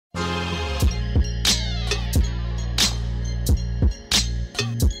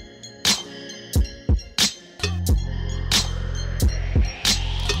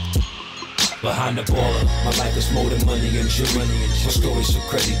Behind the baller, my life is more than money and jewelry. My story's so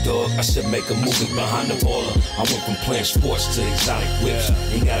crazy, dog. I said make a movie. Behind the baller, I went from playing sports to exotic whips.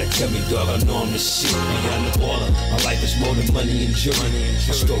 Ain't gotta tell me, dog. I know I'm the shit. Behind the baller, my life is more than money and jewelry.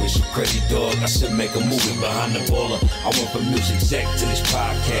 My story's so crazy, dog. I said make a movie. Behind the baller, I went from music exec to this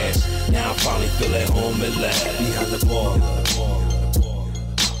podcast. Now I finally feel at home at last. Behind the baller.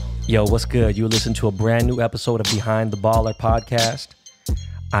 Yo, what's good? You listen to a brand new episode of Behind the Baller podcast.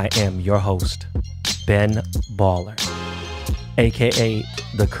 I am your host, Ben Baller, aka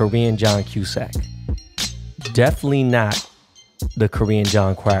the Korean John Cusack. Definitely not the Korean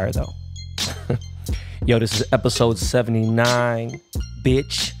John Cryer, though. Yo, this is episode 79,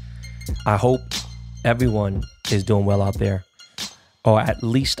 bitch. I hope everyone is doing well out there. Or at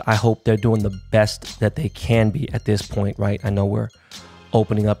least I hope they're doing the best that they can be at this point, right? I know we're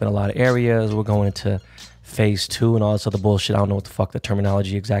opening up in a lot of areas. We're going into phase 2 and all this other bullshit. I don't know what the fuck the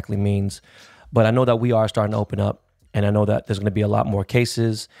terminology exactly means, but I know that we are starting to open up, and I know that there's going to be a lot more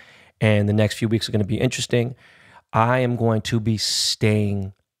cases, and the next few weeks are going to be interesting. I am going to be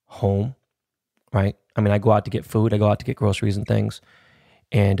staying home, right? I mean, I go out to get food, I go out to get groceries and things,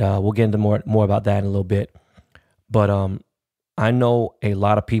 and we'll get into more about that in a little bit. But I know a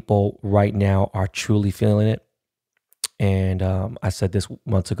lot of people right now are truly feeling it, and I said this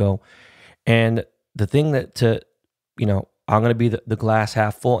months ago, and the thing that I'm going to be the glass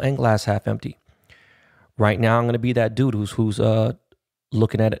half full and glass half empty. Right now, I'm going to be that dude who's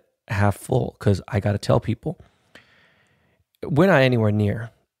looking at it half full, because I got to tell people, we're not anywhere near.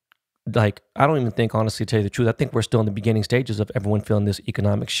 Like, I don't even think, honestly, to tell you the truth, I think we're still in the beginning stages of everyone feeling this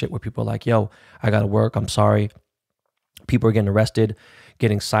economic shit where people are like, yo, I got to work, I'm sorry. People are getting arrested,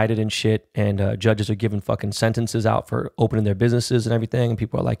 getting cited and shit, and judges are giving fucking sentences out for opening their businesses and everything, and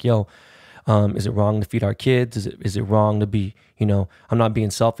people are like, yo, is it wrong to feed our kids? Is it wrong to be, I'm not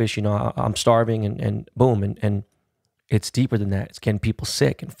being selfish, I'm starving, and boom. And it's deeper than that. It's getting people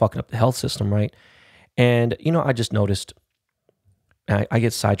sick and fucking up the health system, right? And, I just noticed, I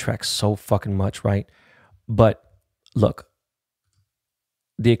get sidetracked so fucking much, right? But look,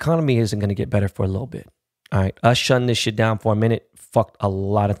 the economy isn't going to get better for a little bit, all right? Us shutting this shit down for a minute fucked a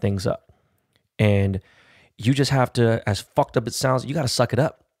lot of things up. And you just have to, as fucked up it sounds, you got to suck it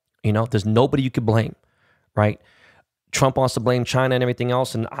up. There's nobody you could blame, right? Trump wants to blame China and everything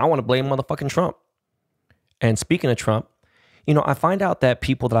else, and I want to blame motherfucking Trump. And speaking of Trump, I find out that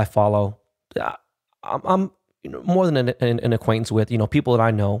people that I follow, I'm more than an acquaintance with, people that I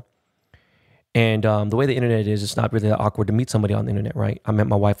know. And the way the internet is, it's not really that awkward to meet somebody on the internet, right? I met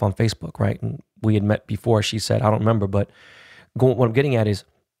my wife on Facebook, right? And we had met before. She said, I don't remember, but what I'm getting at is,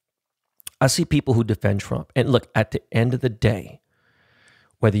 I see people who defend Trump. And look, at the end of the day,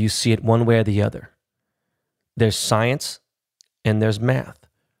 whether you see it one way or the other, there's science and there's math,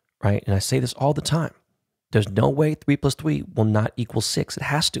 right? And I say this all the time. There's no way 3 + 3 will not equal 6. It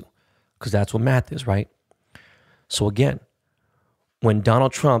has to, because that's what math is, right? So again, when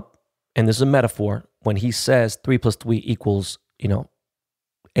Donald Trump, and this is a metaphor, when he says 3 + 3 equals,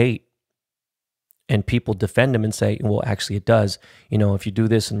 8, and people defend him and say, well, actually it does. If you do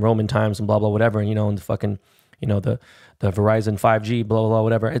this in Roman times and blah, blah, whatever, and, and the fucking, the Verizon 5G, blah, blah, blah,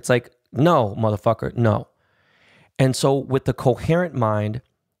 whatever. It's like, no, motherfucker, no. And so with the coherent mind,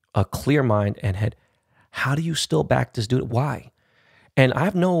 a clear mind and head, how do you still back this dude? Why? And I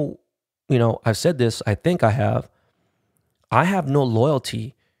have no, I've said this, I think I have no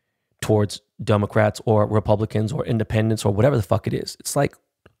loyalty towards Democrats or Republicans or independents or whatever the fuck it is. It's like,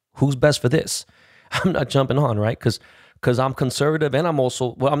 who's best for this? I'm not jumping on, right? Because I'm conservative, and I'm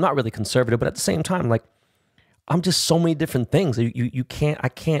also, well, I'm not really conservative, but at the same time, like, I'm just so many different things. I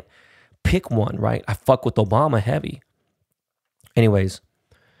can't pick one, right? I fuck with Obama heavy. Anyways,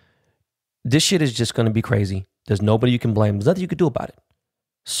 this shit is just going to be crazy. There's nobody you can blame. There's nothing you can do about it.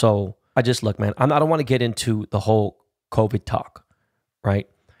 So I just, look, man, I don't want to get into the whole COVID talk, right?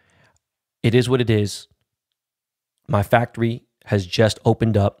 It is what it is. My factory has just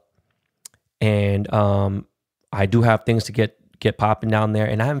opened up, and I do have things to get popping down there,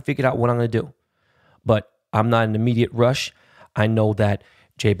 and I haven't figured out what I'm going to do. But I'm not in an immediate rush. I know that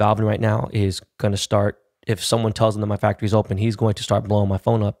J Balvin right now is going to start, if someone tells him that my factory's open, he's going to start blowing my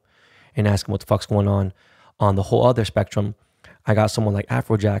phone up and asking what the fuck's going on. On the whole other spectrum, I got someone like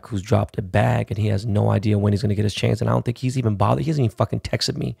Afrojack who's dropped a bag and he has no idea when he's going to get his chance. And I don't think he's even bothered. He hasn't even fucking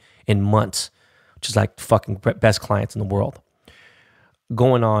texted me in months, which is like fucking best clients in the world.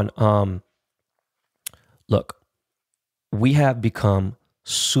 Going on, look, we have become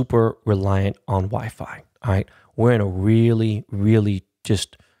super reliant on Wi-Fi. All right. We're in a really, really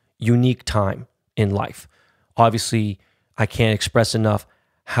just unique time in life. Obviously, I can't express enough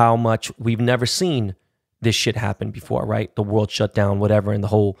how much we've never seen this shit happen before, right? The world shut down, whatever, and the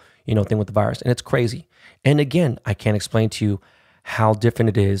whole, thing with the virus. And it's crazy. And again, I can't explain to you how different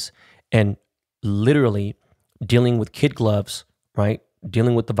it is. And literally dealing with kid gloves, right?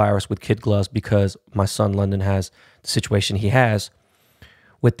 Dealing with the virus with kid gloves because my son London has the situation he has.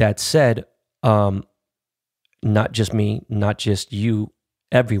 With that said, not just me, not just you,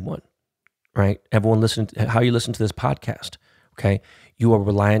 everyone, right? Everyone listening to how you listen to this podcast, okay? You are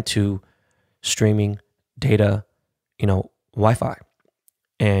reliant to streaming, data, Wi-Fi.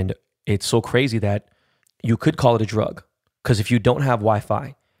 And it's so crazy that you could call it a drug, because if you don't have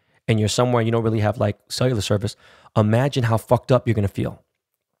Wi-Fi and you're somewhere you don't really have like cellular service, imagine how fucked up you're going to feel,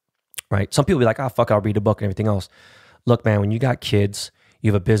 right? Some people be like, fuck, I'll read a book and everything else. Look, man, when you got kids,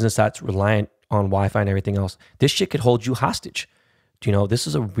 you have a business that's reliant on Wi-Fi and everything else, this shit could hold you hostage. This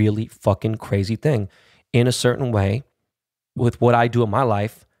is a really fucking crazy thing. In a certain way, with what I do in my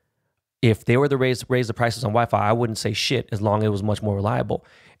life, if they were to raise the prices on Wi-Fi, I wouldn't say shit as long as it was much more reliable.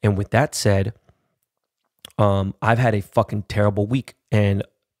 And with that said, I've had a fucking terrible week. And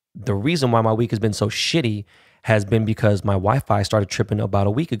the reason why my week has been so shitty has been because my Wi-Fi started tripping about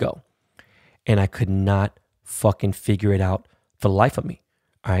a week ago. And I could not fucking figure it out for the life of me,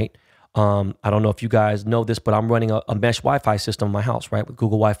 all right? I don't know if you guys know this, but I'm running a mesh Wi-Fi system in my house, right, with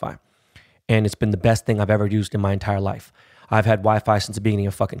Google Wi-Fi. And it's been the best thing I've ever used in my entire life. I've had Wi-Fi since the beginning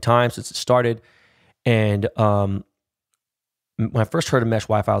of fucking time, since it started. And when I first heard of mesh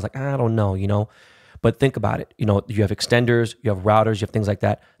Wi-Fi, I was like, I don't know, But think about it. You have extenders, you have routers, you have things like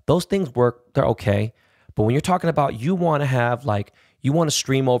that. Those things work, they're okay. But when you're talking about you want to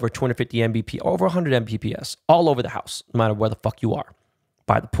stream over 250 Mbps, over 100 Mbps, all over the house, no matter where the fuck you are.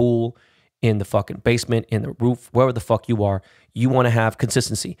 By the pool, in the fucking basement, in the roof, wherever the fuck you are, you want to have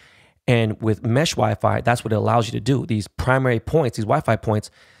consistency. And with mesh Wi-Fi, that's what it allows you to do. These primary points, these Wi-Fi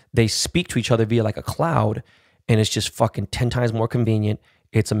points, they speak to each other via like a cloud, and it's just fucking 10 times more convenient.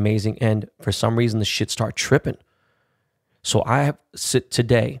 It's amazing. And for some reason, the shit start tripping. So I have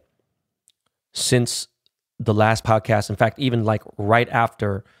today, since the last podcast, in fact, even like right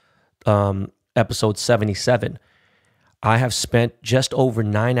after episode 77, I have spent just over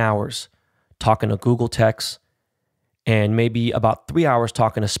 9 hours talking to Google Text and maybe about 3 hours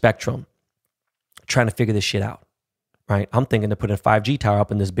talking to Spectrum, trying to figure this shit out, right? I'm thinking to put a 5G tower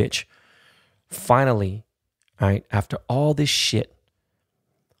up in this bitch. Finally, right, after all this shit,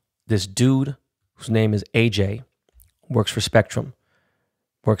 this dude whose name is AJ, works for Spectrum,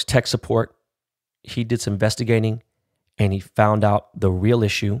 works tech support. He did some investigating and he found out the real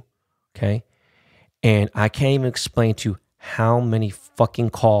issue, okay? And I can't even explain to you how many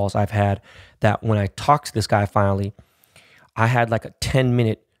fucking calls I've had that when I talked to this guy finally, I had like a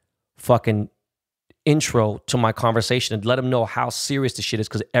 10-minute fucking intro to my conversation and let him know how serious this shit is,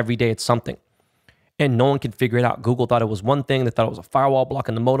 because every day it's something. And no one can figure it out. Google thought it was one thing. They thought it was a firewall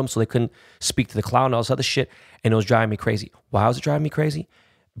blocking the modem so they couldn't speak to the cloud and all this other shit. And it was driving me crazy. Why was it driving me crazy?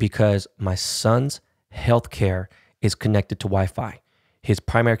 Because my son's healthcare is connected to Wi-Fi. His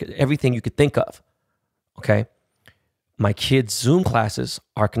primary, everything you could think of. Okay. My kids' Zoom classes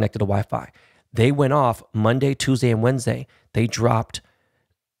are connected to Wi-Fi. They went off Monday, Tuesday, and Wednesday. They dropped.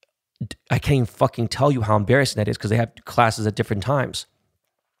 I can't even fucking tell you how embarrassing that is, because they have classes at different times.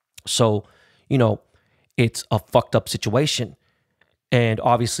 So, it's a fucked up situation. And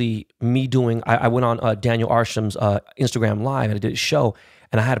obviously me I went on Daniel Arsham's Instagram Live and I did a show,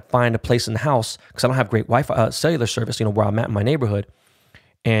 and I had to find a place in the house because I don't have great Wi-Fi, cellular service, where I'm at in my neighborhood.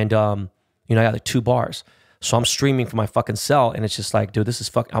 And, I got like 2 bars. So I'm streaming from my fucking cell, and it's just like, dude, this is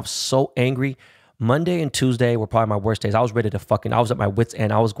fucking, I was so angry. Monday and Tuesday were probably my worst days. I was ready to I was at my wit's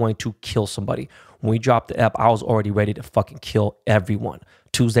end. I was going to kill somebody. When we dropped the app, I was already ready to fucking kill everyone.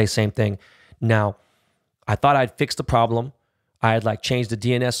 Tuesday, same thing. Now, I thought I'd fix the problem. I had like changed the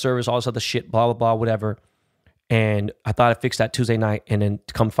DNS service, all this other shit, blah, blah, blah, whatever. And I thought I fixed that Tuesday night, and then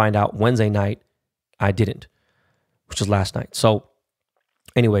to come find out Wednesday night, I didn't, which was last night. So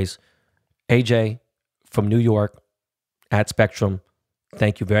anyways, AJ from New York at Spectrum,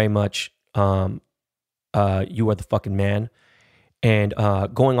 thank you very much. You are the fucking man. And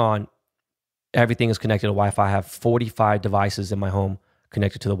going on, everything is connected to Wi-Fi. I have 45 devices in my home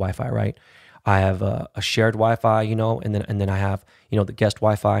connected to the Wi-Fi, right? I have a shared Wi-Fi, and then I have, the guest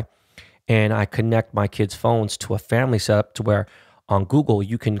Wi-Fi. And I connect my kids' phones to a family setup to where on Google,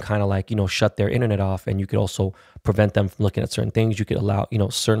 you can kind of like, shut their internet off, and you could also prevent them from looking at certain things. You could allow,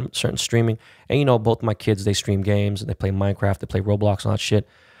 certain streaming. And, both my kids, they stream games, and they play Minecraft, they play Roblox and all that shit.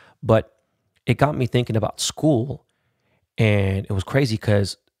 But it got me thinking about school, and it was crazy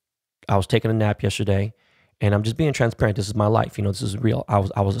because I was taking a nap yesterday, And I'm just being transparent. This is my life. You know, this is real. I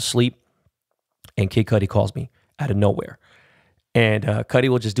was asleep, and Kid Cudi calls me out of nowhere. And Cudi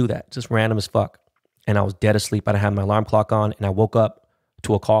will just do that, just random as fuck. And I was dead asleep. I didn't have my alarm clock on, and I woke up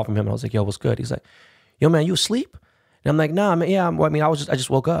to a call from him. And I was like, yo, what's good? He's like, yo, man, you asleep? And I'm like, nah, man, yeah, I just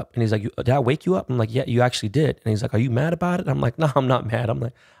woke up. And he's like, did I wake you up? I'm like, yeah, you actually did. And he's like, are you mad about it? And I'm like, no, I'm not mad. I'm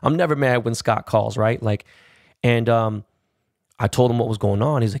like, I'm never mad when Scott calls, right? Like, and I told him what was going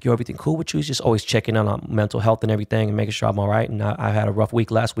on. He's like, yo, everything cool with you? He's just always checking in on mental health and everything and making sure I'm all right. And I had a rough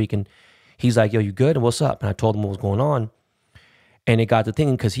week last week. And he's like, yo, you good? And what's up? And I told him what was going on. And it got to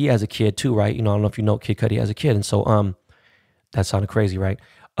thinking, because he has a kid too, right? You know, I don't know if you know Kid Cudi has a kid. And so that sounded crazy, right?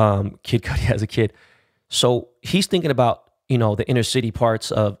 Kid Cudi has a kid. So he's thinking about, you know, the inner city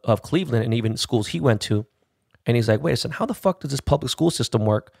parts of Cleveland and even schools he went to. And he's like, wait a second, how the fuck does this public school system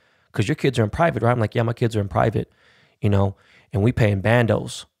work? Because your kids are in private, right? I'm like, yeah, my kids are in private, you know, and we pay in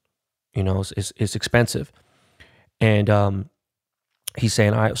bandos, you know, it's expensive. And he's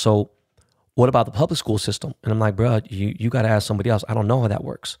saying, all right, so what about the public school system? And I'm like, bro, you got to ask somebody else. I don't know how that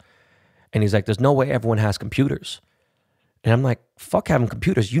works. And he's like, there's no way everyone has computers. And I'm like, fuck having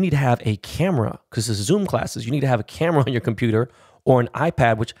computers. You need to have a camera, because it's Zoom classes. You need to have a camera on your computer or an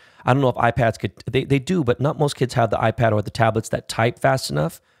iPad, which I don't know if iPads could, they do, but not most kids have the iPad or the tablets that type fast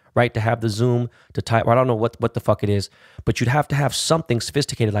enough, right? To have the Zoom to type, or I don't know what the fuck it is, but you'd have to have something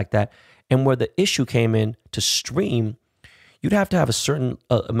sophisticated like that. And where the issue came in to stream, you'd have to have a certain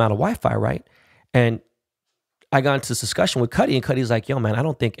amount of Wi-Fi, right? And I got into this discussion with Cudi, and Cudi's like, yo, man, I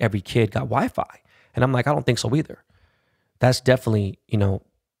don't think every kid got Wi-Fi. And I'm like, I don't think so either. That's definitely, you know,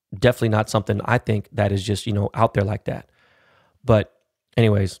 definitely not something I think that is just, you know, out there like that. But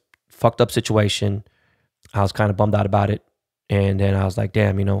anyways, fucked up situation. I was kind of bummed out about it. And then I was like,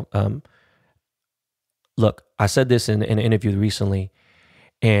 damn, you know, look, I said this in an interview recently,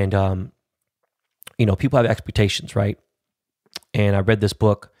 and, you know, people have expectations, right? And I read this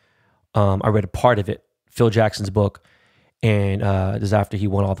book. I read a part of it, Phil Jackson's book. And this is after he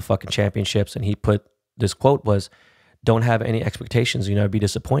won all the fucking championships. And he put, this quote was, don't have any expectations, you know, be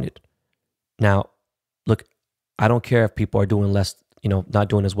disappointed. Now, look, I don't care if people are doing less, you know, not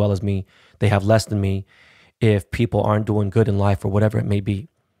doing as well as me. They have less than me. If people aren't doing good in life or whatever it may be,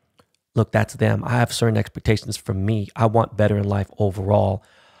 look, that's them. I have certain expectations from me. I want better in life overall.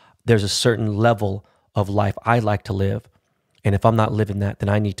 There's a certain level of life I like to live. And if I'm not living that, then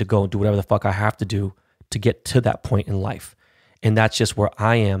I need to go and do whatever the fuck I have to do to get to that point in life. And that's just where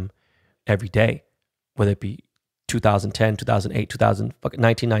I am every day, whether it be 2010, 2008,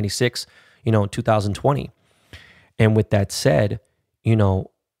 1996, you know, 2020. And with that said, you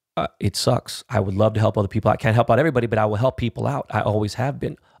know, it sucks. I would love to help other people. I can't help out everybody, but I will help people out. I always have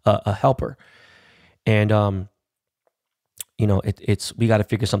been a helper. And, you know, we got to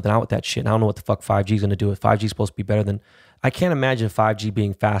figure something out with that shit. And I don't know what the fuck 5G is going to do. If 5G is supposed to be better than, I can't imagine 5G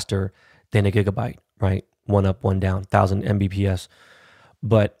being faster than a gigabyte, right? One up, one down, 1,000 Mbps.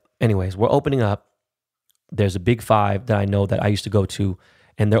 But anyways, we're opening up. There's a big five that I know that I used to go to,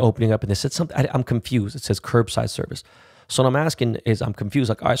 and they're opening up, and they said something, I'm confused. It says curbside service. So what I'm asking is, I'm confused.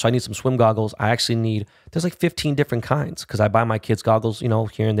 Like, all right, so I need some swim goggles. I actually need, there's like 15 different kinds, because I buy my kids goggles, you know,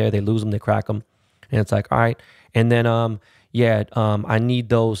 here and there. They lose them, they crack them. And it's like, all right. And then, I need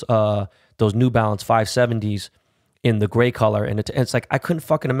those New Balance 570s in the gray color. And it's like, I couldn't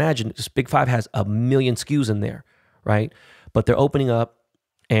fucking imagine. This Big Five has a million SKUs in there, right? But they're opening up.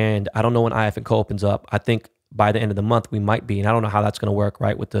 And I don't know when IF & Co opens up. I think by the end of the month we might be. And I don't know how that's going to work,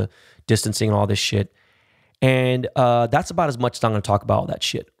 right, with the distancing and all this shit. And that's about as much as I'm going to talk about all that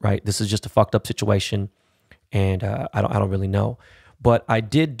shit, right? This is just a fucked up situation. And I don't really know. But I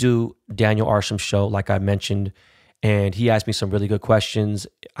did do Daniel Arsham's show, like I mentioned. And he asked me some really good questions.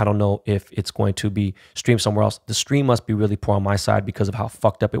 I don't know if it's going to be streamed somewhere else. The stream must be really poor on my side because of how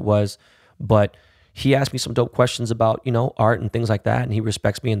fucked up it was. But he asked me some dope questions about, you know, art and things like that. And he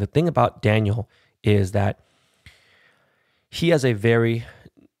respects me. And the thing about Daniel is that he has a very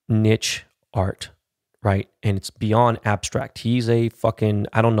niche art, right? And it's beyond abstract. He's a fucking,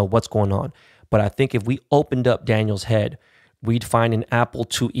 I don't know what's going on. But I think if we opened up Daniel's head, we'd find an Apple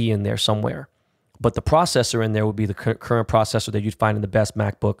IIe in there somewhere. But the processor in there would be the current processor that you'd find in the best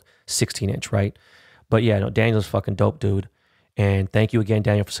MacBook 16-inch, right? But yeah, no, Daniel's fucking dope, dude. And thank you again,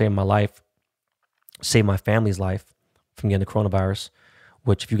 Daniel, for saving my life. Save my family's life from getting the coronavirus,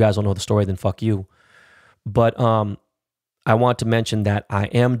 which if you guys don't know the story, then fuck you. But I want to mention that I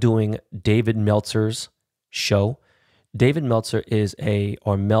am doing David Meltzer's show. David Meltzer is David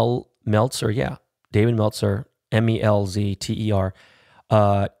Meltzer, Melzter.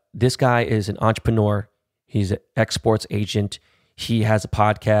 This guy is an entrepreneur. He's an exports agent. He has a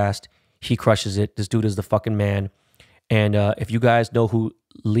podcast. He crushes it. This dude is the fucking man. And if you guys know who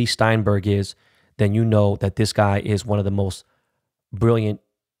Lee Steinberg is, then you know that this guy is one of the most brilliant,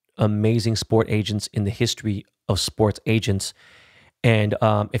 amazing sport agents in the history of sports agents. And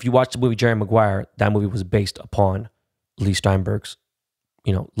if you watch the movie Jerry Maguire, that movie was based upon Lee Steinberg's,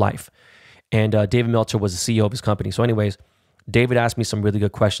 life. And David Meltzer was the CEO of his company. So anyways, David asked me some really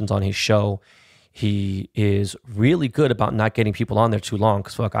good questions on his show. He is really good about not getting people on there too long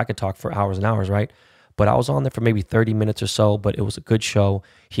because, fuck, I could talk for hours and hours, right? But I was on there for maybe 30 minutes or so, but it was a good show.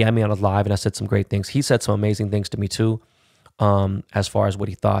 He had me on a live and I said some great things. He said some amazing things to me too, as far as what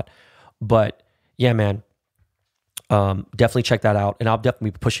he thought. But yeah, man, definitely check that out. And I'll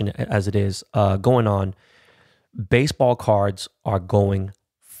definitely be pushing it as it is going on. Baseball cards are going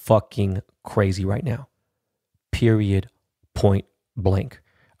fucking crazy right now. Period. Point blank.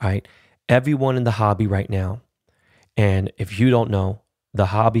 All right. Everyone in the hobby right now, and if you don't know, the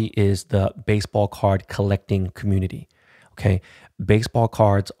hobby is the baseball card collecting community. Okay. Baseball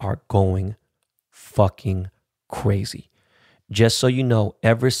cards are going fucking crazy. Just so you know,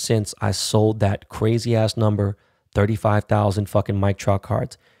 ever since I sold that crazy ass number, 35,000 fucking Mike Trout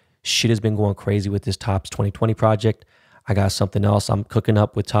cards, shit has been going crazy with this Topps 2020 project. I got something else I'm cooking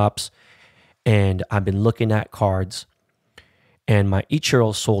up with Topps, and I've been looking at cards. And my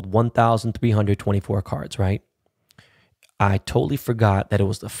Ichiro sold 1,324 cards, right? I totally forgot that it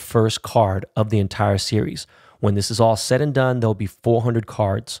was the first card of the entire series. When this is all said and done, there'll be 400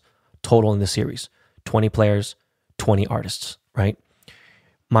 cards total in the series. 20 players, 20 artists, right?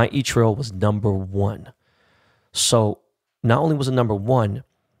 My Ichiro was number one. So not only was it number one,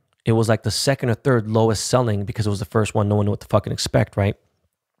 it was like the second or third lowest selling because it was the first one. No one knew what to fucking expect, right?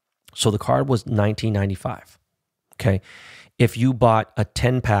 So the card was $19.95, okay? If you bought a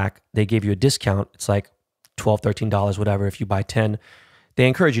 10-pack, they gave you a discount. It's like $12, $13, whatever. If you buy 10, they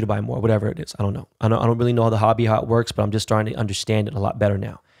encourage you to buy more, whatever it is. I don't know. I don't really know the hobby, how it works, but I'm just starting to understand it a lot better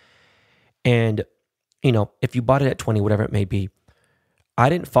now. And, if you bought it at 20, whatever it may be, I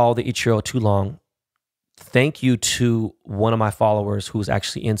didn't follow the Ichiro too long. Thank you to one of my followers who's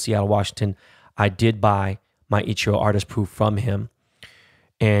actually in Seattle, Washington. I did buy my Ichiro artist proof from him,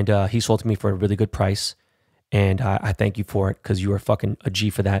 and he sold to me for a really good price. And I thank you for it because you are fucking a G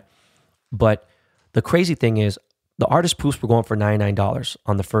for that. But the crazy thing is the artist proofs were going for $99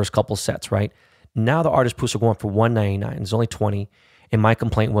 on the first couple sets, right? Now the artist proofs are going for $199. There's only 20. And my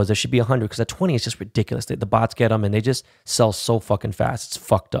complaint was there should be 100 because at 20 it's just ridiculous. The bots get them and they just sell so fucking fast. It's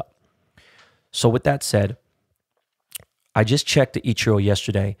fucked up. So with that said, I just checked the Ichiro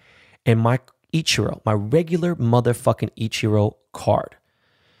yesterday, and my Ichiro, my regular motherfucking Ichiro card,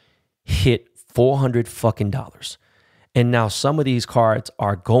 hit $400 fucking dollars. And now some of these cards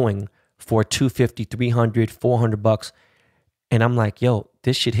are going for $250, $300, $400. And I'm like, yo,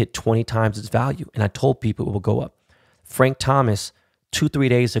 this should hit 20 times its value. And I told people it will go up. Frank Thomas, 2-3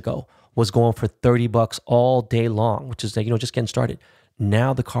 days ago, was going for $30 all day long, which is, just getting started.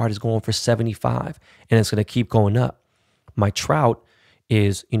 Now the card is going for $75, and it's going to keep going up. My Trout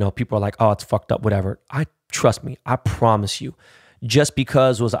is, people are like, oh, it's fucked up, whatever. Trust me, I promise you, just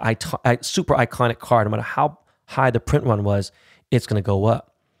because it was a super iconic card, no matter how high the print run was, it's going to go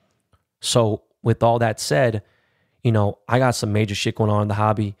up. So with all that said, I got some major shit going on in the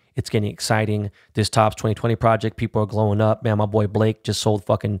hobby. It's getting exciting. This Topps 2020 project, people are glowing up. Man, my boy Blake just sold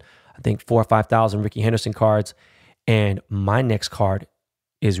fucking, I think 4,000 or 5,000 Ricky Henderson cards. And my next card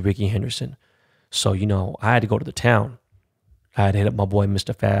is Ricky Henderson. So, I had to go to the town. I had to hit up my boy,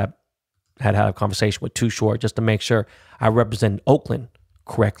 Mr. Fab. Had a conversation with Too Short just to make sure I represented Oakland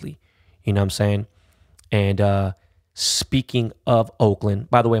correctly. You know what I'm saying? And speaking of Oakland,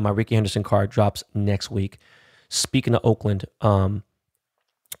 by the way, my Ricky Henderson card drops next week. Speaking of Oakland,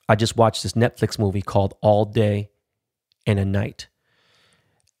 I just watched this Netflix movie called All Day and a Night.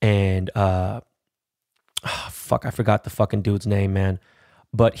 And I forgot the fucking dude's name, man.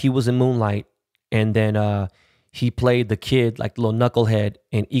 But he was in Moonlight, and then he played the kid, like the little knucklehead,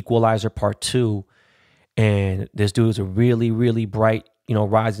 in Equalizer Part 2. And this dude's a really, really bright,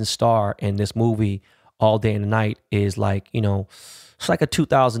 rising star. And this movie, All Day and a Night, is like, it's like a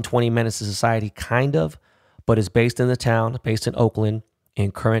 2020 Menace to Society, kind of. But it's based in the town, based in Oakland,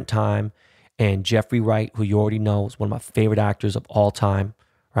 in current time. And Jeffrey Wright, who you already know, is one of my favorite actors of all time,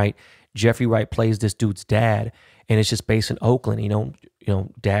 right? Jeffrey Wright plays this dude's dad, and it's just based in Oakland.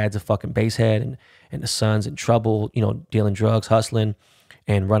 Dad's a fucking basehead, and the son's in trouble, dealing drugs, hustling,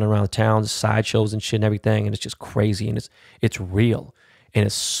 and running around the town, sideshows and shit and everything. And it's just crazy, and it's real, and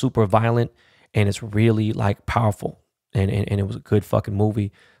it's super violent, and it's really like powerful. And it was a good fucking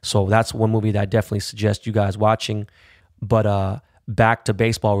movie. So that's one movie that I definitely suggest you guys watching. But back to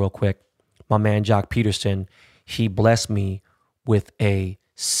baseball real quick. my man Jock Peterson, he blessed me with a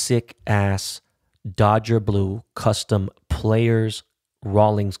sick ass Dodger blue custom players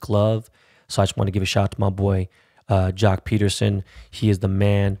Rawlings glove. So I just want to give a shout out to my boy Jock Peterson. He is the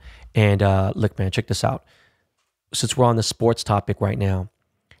man. And look, man, check this out. Since we're on the sports topic right now,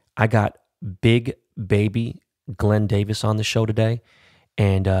 I got big baby Glen Davis on the show today.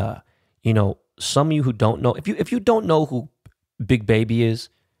 And some of you who don't know, if you don't know who Big Baby is,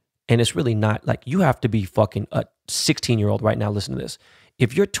 and it's really not like you have to be fucking a 16-year-old right now. Listen to this.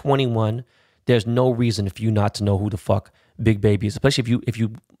 If you're 21, there's no reason for you not to know who the fuck Big Baby is, especially if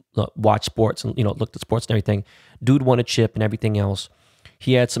you watch sports and looked at sports and everything. Dude won a chip and everything else.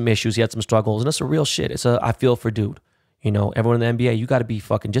 He had some issues. He had some struggles, and it's a real shit. I feel for dude. Everyone in the NBA, you got to be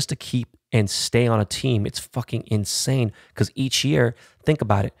fucking just to keep and stay on a team. It's fucking insane because each year, think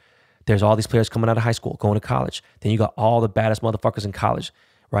about it. There's all these players coming out of high school, going to college. Then you got all the baddest motherfuckers in college,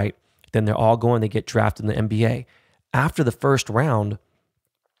 right? Then they're all going, they get drafted in the NBA. After the first round,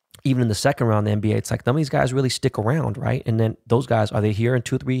 even in the second round in the NBA, it's like none of these guys really stick around, right? And then those guys, are they here in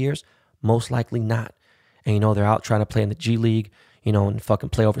 2 or 3 years? Most likely not. And they're out trying to play in the G League, and fucking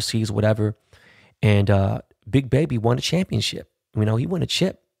play overseas, whatever. And Big Baby won a championship. He won a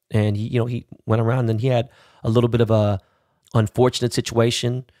chip, and he went around, and he had a little bit of a unfortunate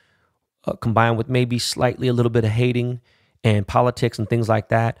situation combined with maybe slightly a little bit of hating and politics and things like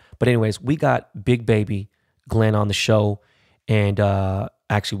that. But anyways, we got Big Baby Glen on the show, and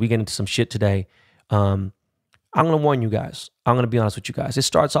actually we get into some shit today. I'm gonna warn you guys. I'm gonna be honest with you guys. It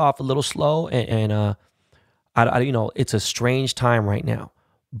starts off a little slow, and it's a strange time right now.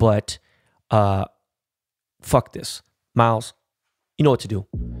 But fuck this, Miles. You know what to do.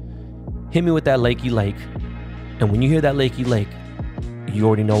 Hit me with that Lakey Lake, and when you hear that Lakey Lake, you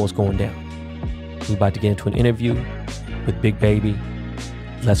already know what's going down. We're about to get into an interview with Big Baby.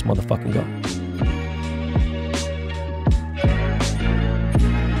 Let's motherfucking go.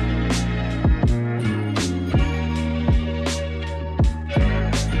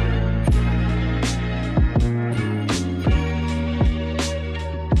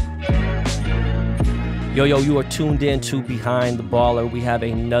 Yo, you are tuned in to Behind the Baller. We have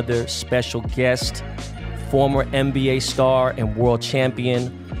another special guest, former NBA star and world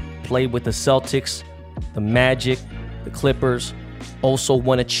champion, played with the Celtics, the Magic, the Clippers, also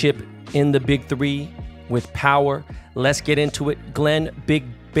won a chip in the Big Three with power. Let's get into it. Glen, Big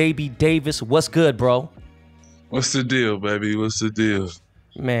Baby Davis, what's good, bro? What's the deal, baby? What's the deal?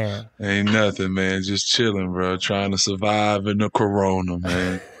 Man. Ain't nothing, man. Just chilling, bro. Trying to survive in the corona,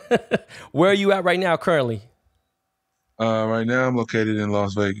 man. Where are you at right now currently? Right now I'm located in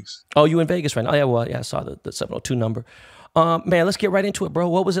Las Vegas. Oh, you in Vegas right now? Oh, yeah, I saw the 702 number. Man, let's get right into it, bro.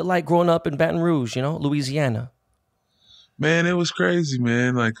 What was it like growing up in Baton Rouge, Louisiana? Man, it was crazy,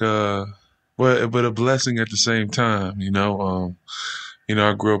 man. But a blessing at the same time,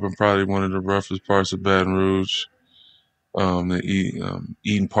 I grew up in probably one of the roughest parts of Baton Rouge, the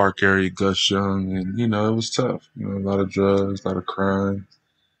Eden Park area, Gus Young, and it was tough. A lot of drugs, a lot of crime,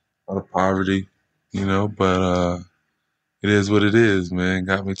 a lot of poverty, but it is what it is, man.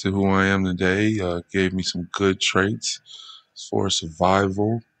 Got me to who I am today. Gave me some good traits for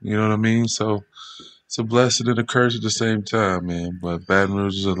survival. You know what I mean? So it's a blessing and a curse at the same time, man. But Baton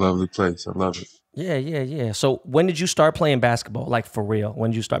Rouge is a lovely place. I love it. Yeah. So when did you start playing basketball? Like for real?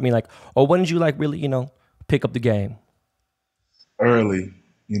 When did you start? Or when did you really, pick up the game? Early.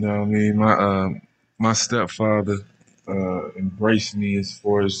 My stepfather embraced me as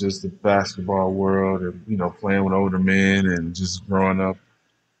far as just the basketball world and playing with older men and just growing up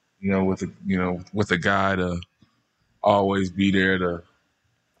with a guy to always be there to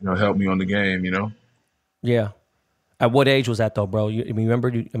help me on the game. Yeah. At what age was that though, bro? You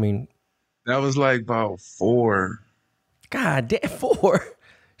remember? That was like about 4. God damn, 4.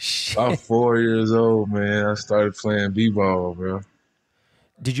 Shit. About 4 years old, man. I started playing b-ball, bro.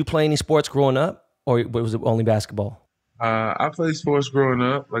 Did you play any sports growing up, or was it only basketball? I played sports growing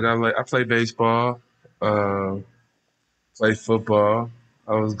up. I played baseball, played football.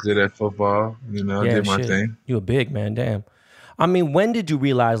 I was good at football. Did my thing. You were big, man. Damn. When did you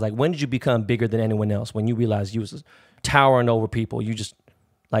realize? When did you become bigger than anyone else? When you realized you was towering over people, you just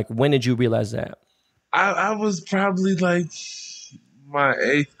when did you realize that? I was probably my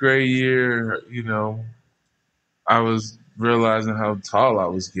 8th grade year. I was realizing how tall I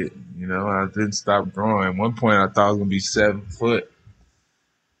was getting. I didn't stop growing. At one point, I thought I was gonna be 7 foot.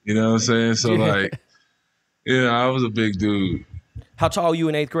 You know what I'm saying? So I was a big dude. How tall were you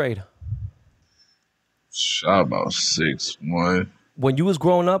in 8th grade? About 6'1". When you was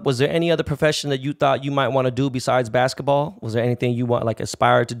growing up, was there any other profession that you thought you might want to do besides basketball? Was there anything you want like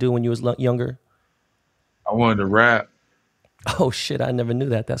aspired to do when you was younger? I wanted to rap. Oh shit, I never knew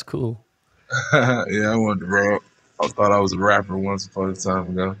that. That's cool. Yeah, I wanted to rap. I thought I was a rapper once upon a time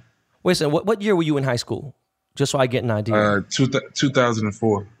ago. Wait a second, what year were you in high school? Just so I get an idea.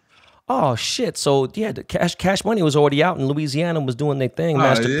 2004. Oh shit! So yeah, the Cash Money was already out in Louisiana, and was doing their thing. Oh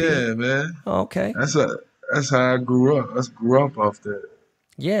Master P. yeah, man. Oh, okay. That's how I grew up. I grew up off that.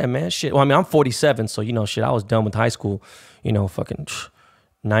 Yeah, man. Shit. Well, I mean, I'm 47, so shit. I was done with high school. Fucking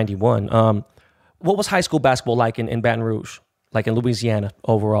 91. What was high school basketball like in Baton Rouge, like in Louisiana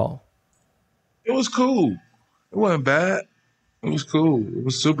overall? It was cool. It wasn't bad. It was cool. It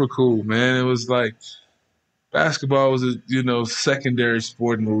was super cool, man. It was like basketball was a secondary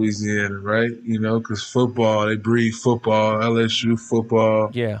sport in Louisiana, right? Because football, they breed football, LSU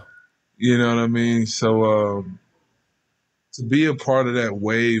football. Yeah. You know what I mean? So to be a part of that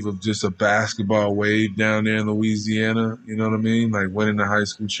wave of just a basketball wave down there in Louisiana, you know what I mean? Like winning the high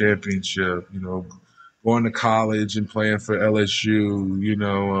school championship, going to college and playing for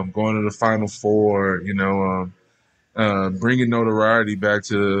LSU, going to the Final Four, bringing notoriety back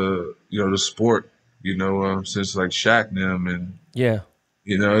to the sport, since like Shaq and them, and Yeah.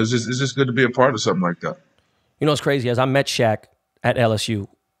 it's just good to be a part of something like that. It's crazy. As I met Shaq at LSU,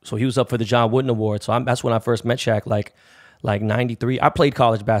 so he was up for the John Wooden Award. So that's when I first met Shaq, like 93. I played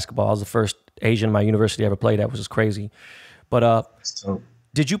college basketball. I was the first Asian in my university I ever played at, which is crazy. But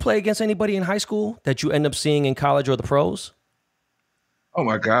did you play against anybody in high school that you end up seeing in college or the pros? Oh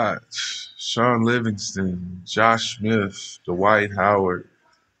my God, Sean Livingston, Josh Smith, Dwight Howard,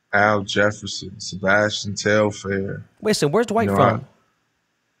 Al Jefferson, Sebastian Telfair. Wait, so where's Dwight from?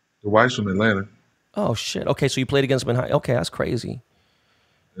 Dwight's from Atlanta. Oh shit. Okay, so you played against him in high. Okay, that's crazy.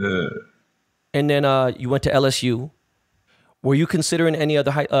 Yeah. And then you went to LSU. Were you considering any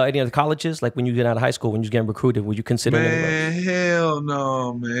other colleges? Like when you get out of high school, when you was getting recruited, were you considering Man, hell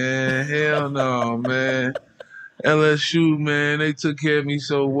no, man. Hell no, man. LSU, man, they took care of me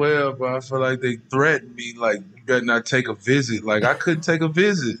so well, but I feel like they threatened me, like, you better not take a visit. Like, I couldn't take a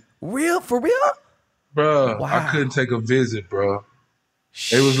visit. For real? Bro, Wow. I couldn't take a visit, bro.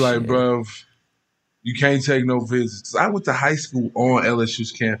 It was like, bro, you can't take no visits. I went to high school on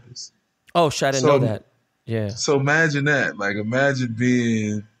LSU's campus. Oh, shit, I didn't know that. Yeah. So imagine that. Like, imagine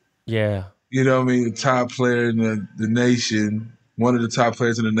being, yeah, the top player in the nation, one of the top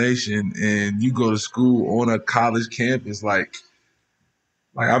players in the nation, and you go to school on a college campus. Like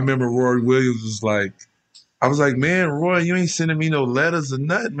I remember Roy Williams was like, I was like, man, Roy, you ain't sending me no letters or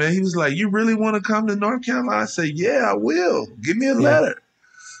nothing, man. He was like, you really want to come to North Carolina? I said, yeah, I will. Give me a letter.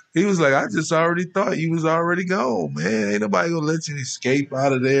 He was like, I just already thought you was already gone, man. Ain't nobody gonna let you escape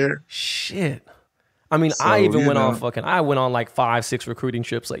out of there. Shit. I mean, so, I even went on like 5-6 recruiting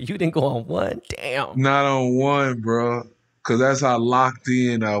trips. Like, you didn't go on one? Damn. Not on one, bro. Because that's how locked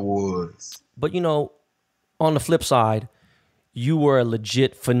in I was. But, on the flip side, you were a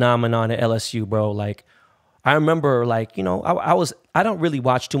legit phenomenon at LSU, bro. Like, I remember, like, I don't really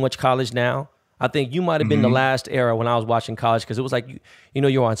watch too much college now. I think you might have been the last era when I was watching college, because it was like,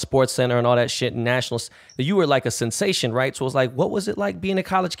 you're on Sports Center and all that shit and nationals. You were like a sensation, right? So it was like, what was it like being a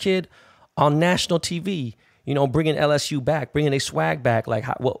college kid on national TV, bringing LSU back, bringing a swag back? Like,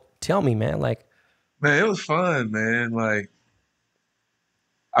 tell me, man. Like, man, it was fun, man. Like,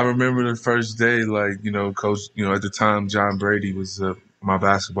 I remember the first day, like, coach, at the time, John Brady was my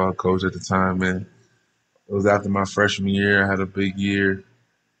basketball coach at the time, and it was after my freshman year. I had a big year,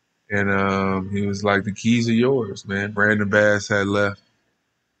 and he was like, the keys are yours, man. Brandon Bass had left,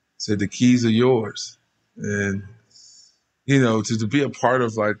 said, the keys are yours. And, to be a part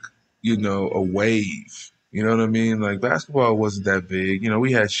of, like, a wave, you know what I mean? Like, basketball wasn't that big.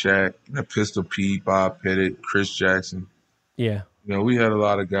 We had Shaq, Pistol Pete, Bob Pettit, Chris Jackson. Yeah. We had a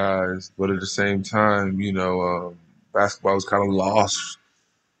lot of guys, but at the same time, basketball was kind of lost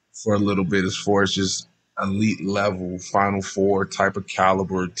for a little bit as far as just elite level, Final Four type of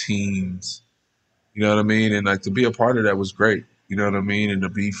caliber teams. You know what I mean? And like to be a part of that was great. You know what I mean? And to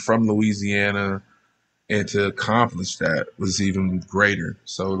be from Louisiana and to accomplish that was even greater.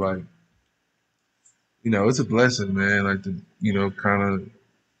 So like, it's a blessing, man. Like to, kind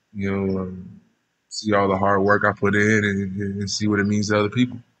of, see all the hard work I put in and see what it means to other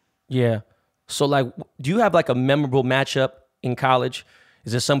people. Yeah. So like, do you have like a memorable matchup in college?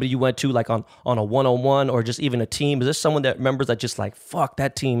 Is there somebody you went to like on a one-on-one or just even a team? Is there someone that remembers that just like, fuck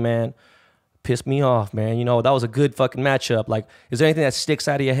that team, man, pissed me off, man. That was a good fucking matchup. Like, is there anything that sticks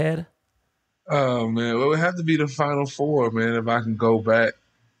out of your head? Oh man, well, it would have to be the Final Four, man. If I can go back,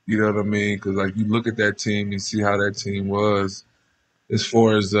 you know what I mean? Because like you look at that team and see how that team was. as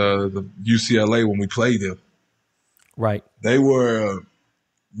far as the UCLA when we played them. Right. They were a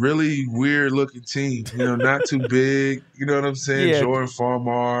really weird looking team, not too big. You know what I'm saying? Yeah. Jordan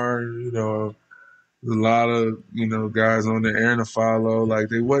Farmar, a lot of, guys on there, Aaron Afalo. Like,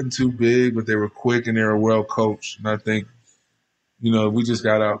 they wasn't too big, but they were quick and they were well coached. And I think, we just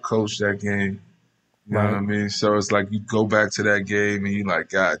got out coached that game. You know what I mean? So it's like you go back to that game and you like,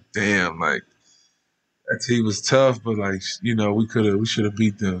 God damn, like that team was tough, but like, we should have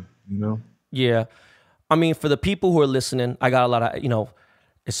beat them, Yeah. I mean, for the people who are listening, I got a lot of,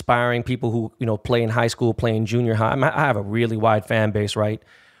 aspiring people who, play in high school, play in junior high. I have a really wide fan base, right?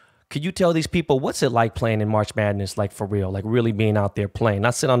 Could you tell these people what's it like playing in March Madness, like for real, like really being out there playing,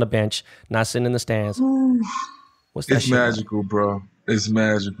 not sitting on the bench, not sitting in the stands? What's that It's shit magical, like? bro. It's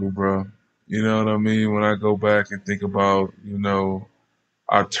magical, bro. You know what I mean? When I go back and think about,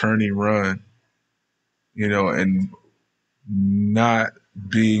 our tourney run, and not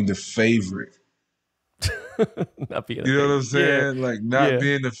being the favorite. Not being You know what I'm saying? Yeah. Like not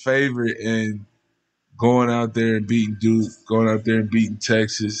being the favorite and going out there and beating Duke, going out there and beating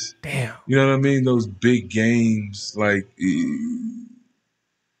Texas. Damn. You know what I mean? Those big games, like,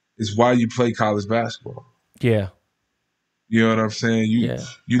 it's why you play college basketball. Yeah. You know what I'm saying?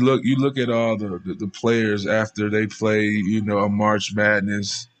 You look at all the players after they play, a March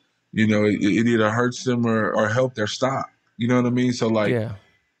Madness, it either hurts them or help their stock. You know what I mean? So like,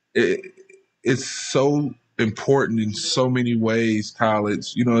 it's so important in so many ways,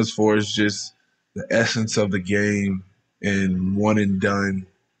 college, as far as just the essence of the game and one and done.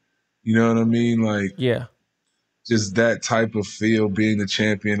 You know what I mean? Like, just that type of feel, being the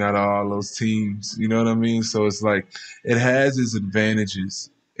champion out of all those teams. You know what I mean? So it's like, it has its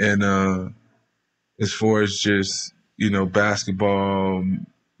advantages. And as far as just, basketball,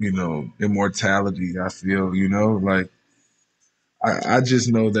 immortality, I feel, like, I just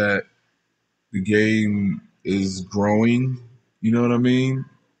know that the game is growing, you know what I mean?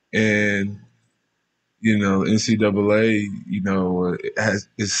 And, NCAA,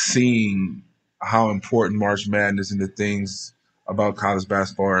 is seeing how important March Madness and the things about college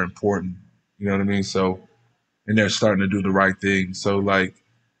basketball are important. You know what I mean? So, and they're starting to do the right thing. So like,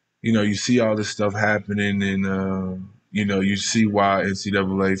 you see all this stuff happening and, you see why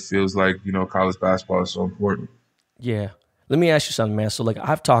NCAA feels like, college basketball is so important. Yeah. Let me ask you something, man. So like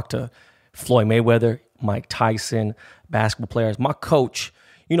I've talked to Floyd Mayweather, Mike Tyson, basketball players. My coach,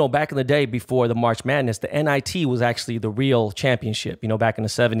 back in the day before the March Madness, the NIT was actually the real championship, back in the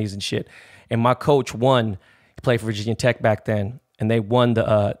 70s and shit. And my coach won. He played for Virginia Tech back then, and they won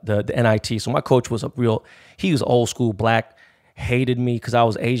the NIT. So my coach was he was old school black, hated me because I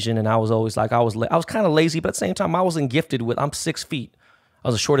was Asian, and I was always like, I was kind of lazy, but at the same time, I wasn't gifted with, I'm 6 feet. I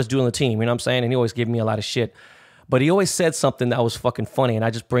was the shortest dude on the team, you know what I'm saying? And he always gave me a lot of shit. But he always said something that was fucking funny, and I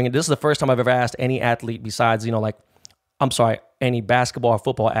just bring it. This is the first time I've ever asked any athlete besides, any basketball or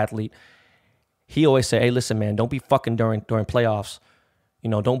football athlete. He always said, hey, listen, man, don't be fucking during playoffs.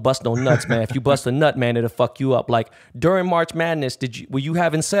 Don't bust no nuts, man. If you bust a nut, man, it'll fuck you up. Like, during March Madness, were you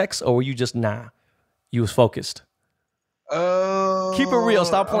having sex, or were you just, nah, you was focused? Keep it real.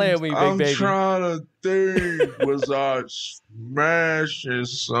 Stop playing with me, big baby. I'm trying to think, was I smashing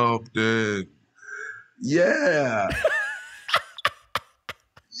something? Yeah.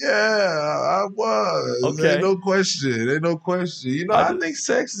 Yeah, I was. Okay. Ain't no question. I think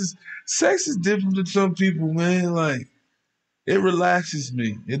sex is different to some people, man. Like, it relaxes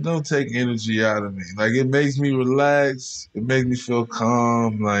me. It don't take energy out of me. Like, it makes me relax. It makes me feel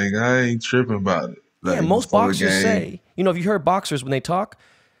calm. Like, I ain't tripping about it. Like, yeah, most boxers say, if you heard boxers when they talk,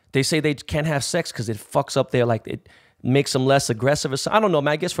 they say they can't have sex because it fucks up it makes them less aggressive. Or something. I don't know,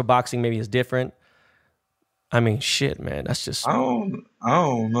 man. I guess for boxing, maybe it's different. I mean, shit, man. That's just. I don't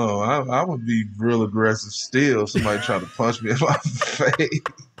know. I would be real aggressive still if somebody tried to punch me in my face.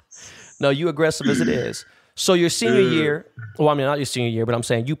 No, you aggressive as it is. So your senior year, well, I mean, not your senior year, but I'm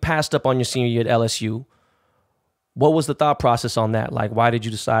saying you passed up on your senior year at LSU. What was the thought process on that? Like, why did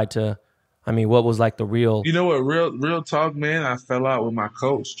you decide to, what was like the real. You know what, real talk, man, I fell out with my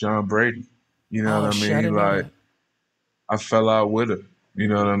coach, John Brady. You know what I mean? Like, I fell out with her. You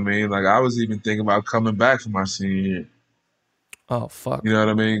know what I mean? Like, I was even thinking about coming back for my senior year. Oh, fuck. You know what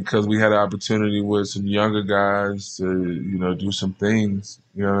I mean? Because we had an opportunity with some younger guys to, do some things.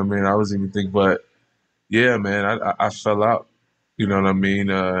 You know what I mean? I was even thinking, but yeah, man, I fell out. You know what I mean?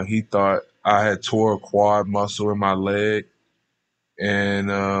 He thought I had tore a quad muscle in my leg,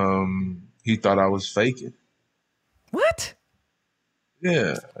 and he thought I was faking. What?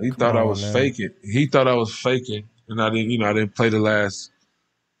 Yeah, he thought I was faking. He thought I was faking, and I didn't play the last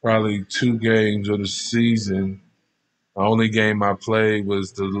probably 2 games of the season. The only game I played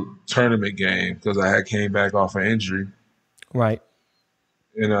was the tournament game because I had came back off an injury. Right.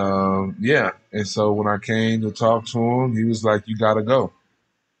 And yeah, and so when I came to talk to him, he was like, "You got to go."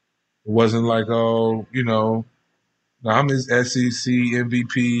 It wasn't like, "Oh, I'm his SEC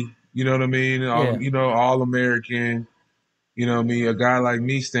MVP." You know what I mean? Yeah. All American. You know what I mean? A guy like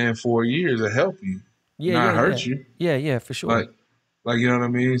me staying 4 years to help you, Yeah, yeah, not yeah. hurt you. Yeah, for sure. Like you know what I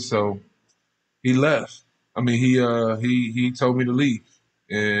mean? So he left. I mean, he told me to leave,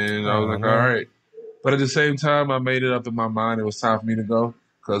 and I was Oh like, all man. right. But at the same time, I made it up in my mind it was time for me to go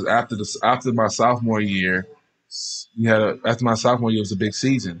because after my sophomore year, after my sophomore year it was a big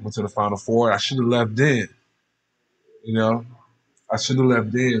season. Went to the Final Four. I should have left then. You know, I should have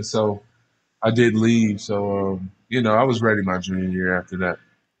left then. So I did leave. So I was ready my junior year after that.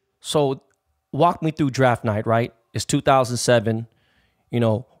 So walk me through draft night, right? It's 2007.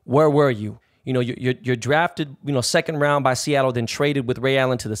 Where were you? You're drafted, second round by Seattle, then traded with Ray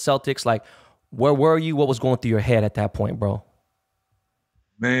Allen to the Celtics. Like, where were you? What was going through your head at that point, bro?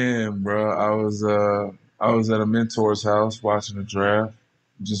 Man, bro, I was at a mentor's house watching the draft,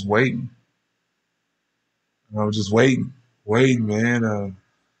 just waiting. I was just waiting, man.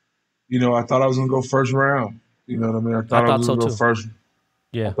 I thought I was gonna go first round. You know what I mean? I I thought I thought was so gonna go too. first.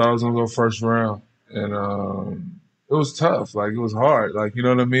 I Yeah. thought I was gonna go first round, and it was tough. Like it was hard. Like you know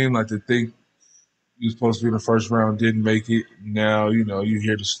what I mean? Like to think you were supposed to be in the first round, didn't make it. Now you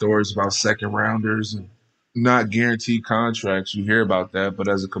hear the stories about second rounders and not guaranteed contracts. You hear about that, but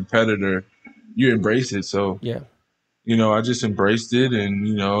as a competitor, you embrace it. So Yeah. I just embraced it, and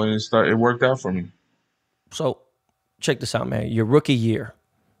it worked out for me. So check this out, man. Your rookie year,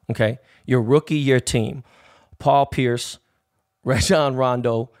 okay? Your rookie year team: Paul Pierce, Rajon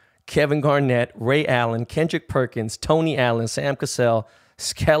Rondo, Kevin Garnett, Ray Allen, Kendrick Perkins, Tony Allen, Sam Cassell,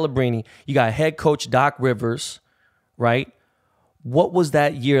 Scalabrine. You got head coach Doc Rivers, right? What was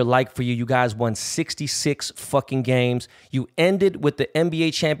that year like for you? You guys won 66 fucking games. You ended with the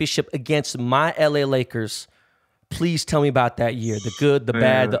NBA championship against my LA Lakers. Please tell me about that year. The good, the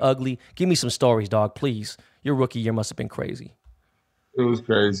bad, the Man, ugly. Give me some stories, dog, please. Your rookie year must have been crazy. it was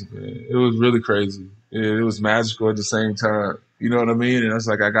crazy, man. It was really crazy. It was magical at the same time. You know what I mean? And it's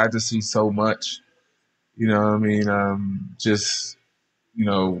like I got to see so much. You know what I mean? Just you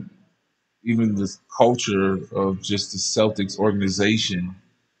know, even the culture of just the Celtics organization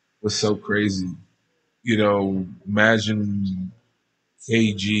was so crazy. Imagine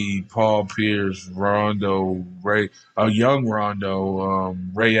KG, Paul Pierce, Rondo, young Rondo,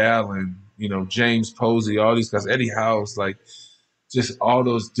 Ray Allen, James Posey, all these guys, Eddie House, like just all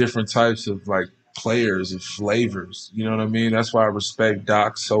those different types of like players and flavors. You know what I mean? That's why I respect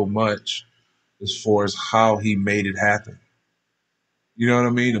Doc so much as far as how he made it happen. You know what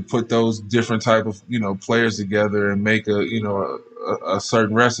I mean? To put those different type of players together and make a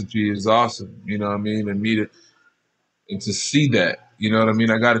certain recipe is awesome. You know what I mean? And meet it and to see that. You know what I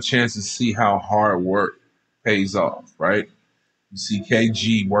mean? I got a chance to see how hard work pays off, right? You see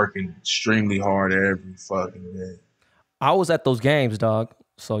KG working extremely hard every fucking day. I was at those games, dog.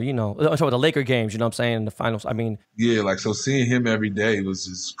 So, I'm talking about the Laker games, you know what I'm saying, in the finals. I mean, Yeah, like so seeing him every day was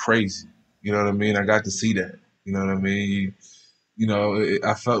just crazy. You know what I mean? I got to see that. You know what I mean?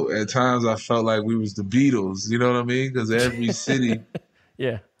 I felt at times I felt like we was the Beatles. You know what I mean? Because every city,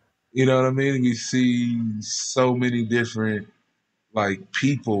 yeah. you know what I mean, we see so many different like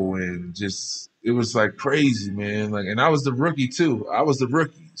people and just it was like crazy, man. Like, and I was the rookie too. I was the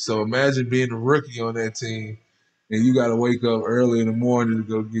rookie. So imagine being a rookie on that team, and you got to wake up early in the morning to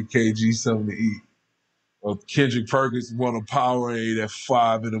go get KG something to eat. Or Kendrick Perkins want a Powerade at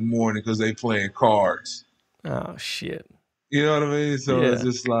 5 in the morning because they playing cards. Oh, shit. You know what I mean? So it's Yeah.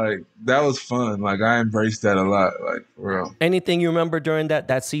 just like that was fun. Like I embraced that a lot. Like for real. Anything you remember during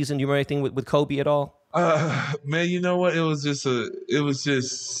that season? Do you remember anything with Kobe at all? Man, you know what? It was just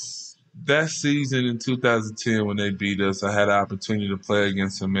that season in 2010 when they beat us. I had an opportunity to play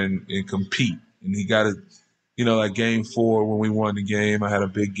against him and compete, and he got it. Like game 4 when we won the game, I had a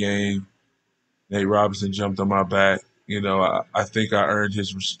big game. Nate Robinson jumped on my back. I think I earned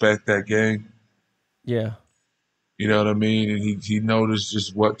his respect that game. Yeah. You know what I mean? And he noticed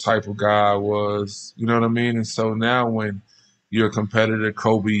just what type of guy I was. You know what I mean? And so now when you're a competitor,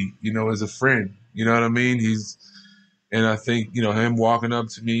 Kobe, is a friend. You know what I mean? And I think, him walking up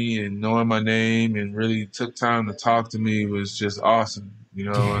to me and knowing my name and really took time to talk to me was just awesome.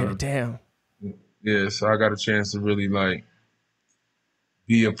 Yeah, damn. Yeah, so I got a chance to really like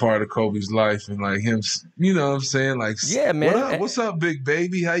be a part of Kobe's life and like him, you know what I'm saying? Like, Yeah, what man. up? What's up, big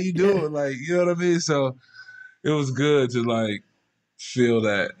baby? How you Yeah. doing? Like, you know what I mean? So it was good to like feel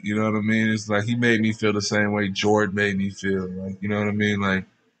that. You know what I mean? It's like he made me feel the same way Jordan made me feel. Like, you know what I mean? Like,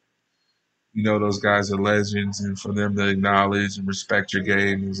 you know, those guys are legends, and for them to acknowledge and respect your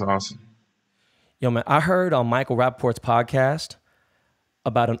game is awesome. Yo, man, I heard on Michael Rappaport's podcast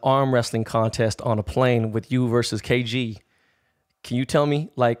about an arm wrestling contest on a plane with you versus KG. Can you tell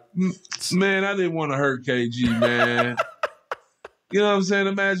me, like... Man, I didn't want to hurt KG, man. You know what I'm saying?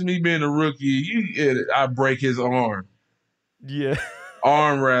 Imagine me being a rookie. I break his arm. Yeah.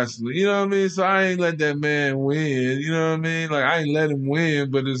 Arm wrestling. You know what I mean? So I ain't let that man win. You know what I mean? Like, I ain't let him win,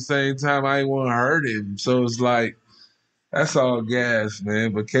 but at the same time, I ain't want to hurt him. So it's like, that's all gas,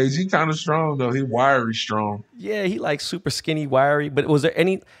 man. But KG kind of strong, though. He wiry strong. Yeah, he like super skinny, wiry. But was there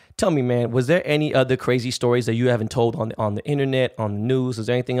any... Tell me, man, was there any other crazy stories that you haven't told on the internet, on the news? Is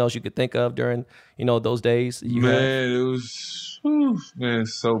there anything else you could think of during, you know, those days? Man, it was... Whew, man,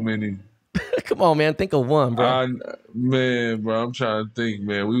 so many. Come on, man. Think of one, bro. Man, bro, I'm trying to think,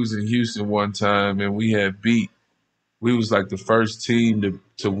 man. We was in Houston one time, and we was like the first team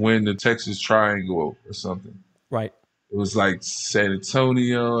to win the Texas Triangle or something. Right. It was like San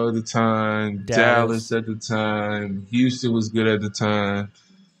Antonio at the time, Dallas at the time, Houston was good at the time.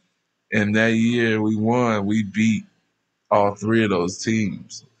 And that year we won, we beat all three of those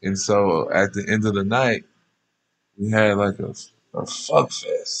teams. And so at the end of the night, we had like a fuck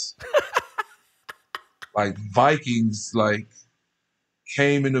fest. Like Vikings like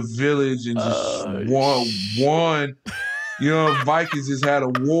came in the village and just won. You know, Vikings just had a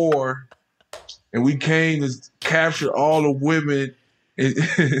war, and we came to capture all the women.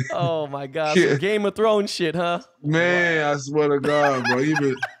 Oh my God! Yeah. Some Game of Thrones shit, huh? Man, wow. I swear to God, bro.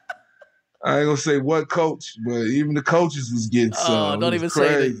 Even I ain't gonna say what coach, but even the coaches was getting some. Don't even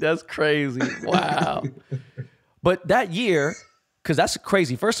say that. That's crazy. Wow. But that year, because that's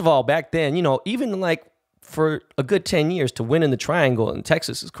crazy. First of all, back then, you know, even like for a good 10 years to win in the Triangle in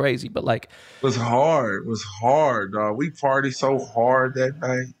Texas is crazy. But like, it was hard. It was hard, dog. We partied so hard that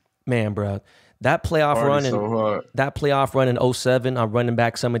night. Man, bro. That playoff run in 2007, I'm running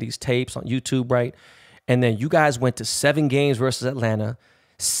back some of these tapes on YouTube, right? And then you guys went to 7 games versus Atlanta,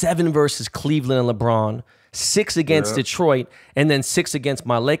 7 versus Cleveland and LeBron, 6 against Detroit, and then 6 against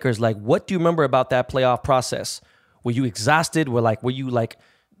my Lakers. Like, what do you remember about that playoff process? Were you exhausted?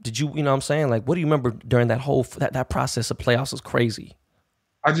 Did you know what I'm saying? Like, what do you remember during that whole, that process of playoffs was crazy?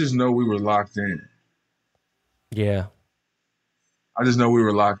 I just know we were locked in. Yeah. I just know we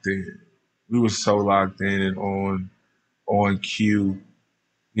were locked in. We were so locked in and on cue.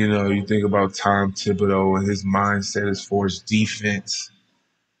 You know, you think about Tom Thibodeau and his mindset as far as defense.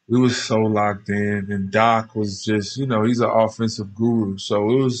 We were so locked in, and Doc was just, you know, he's an offensive guru. So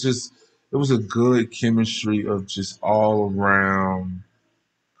it was a good chemistry of just all around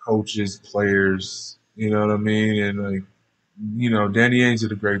coaches, players, you know what I mean? And like, you know, Danny Ainge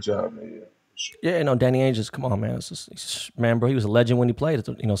did a great job, man. Yeah, sure. Yeah, no, Danny Ainge, come on, man. Man, bro, he was a legend when he played at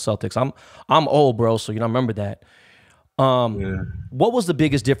the, you know, Celtics. I'm old, bro, so you know, I remember that. What was the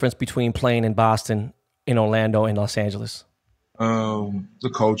biggest difference between playing in Boston, in Orlando, and Los Angeles?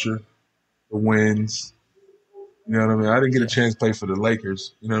 The culture, the wins. You know what I mean? I didn't get a chance to play for the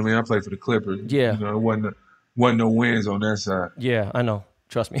Lakers. You know what I mean? I played for the Clippers. Yeah. You know, it wasn't no wins on that side. Yeah, I know.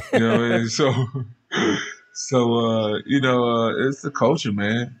 Trust me. You know what I mean? So you know, it's the culture,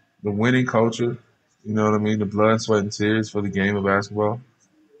 man. The winning culture. You know what I mean? The blood, sweat, and tears for the game of basketball.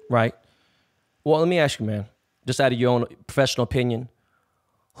 Right. Well, let me ask you, man, just out of your own professional opinion,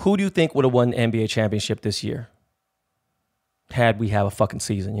 who do you think would have won the NBA championship this year? Had we have a fucking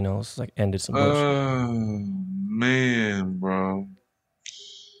season, you know, it's like ended some bullshit. Man, bro.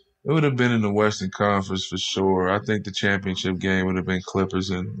 It would have been in the Western Conference for sure. I think the championship game would have been Clippers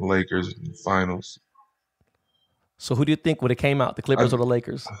and Lakers in the finals. So who do you think would have came out, the Clippers or the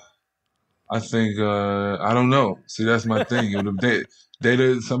Lakers? I think, I don't know. See, that's my thing. It would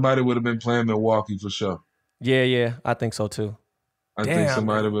have somebody would have been playing Milwaukee for sure. Yeah, I think so too. I think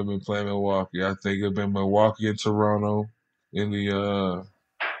somebody would have been playing Milwaukee. I think it would have been Milwaukee and Toronto in the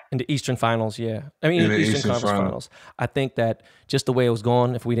Eastern Finals, yeah. I mean, in the Eastern Conference Finals. I think that just the way it was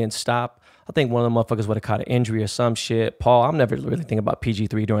going, if we didn't stop, I think one of the motherfuckers would have caught an injury or some shit. Paul, I'm never really thinking about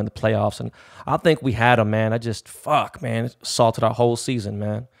PG3 during the playoffs, and I think we had him, man. It salted our whole season,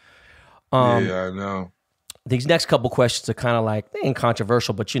 man. Yeah, I know. These next couple questions are kind of like, they ain't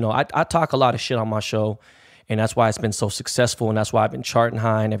controversial, but, you know, I talk a lot of shit on my show, and that's why it's been so successful, and that's why I've been charting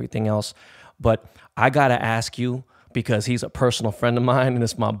high and everything else. But I got to ask you, because he's a personal friend of mine and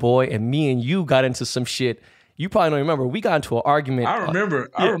it's my boy, and me and you got into some shit. You probably don't remember. We got into an argument. I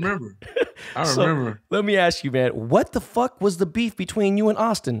remember. So, let me ask you, man, what the fuck was the beef between you and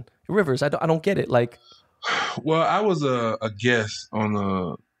Austin Rivers? I don't get it. Like, Well, I was a guest on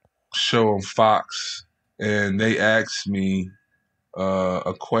a show on Fox, and they asked me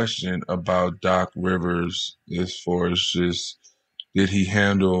a question about Doc Rivers as far as just did he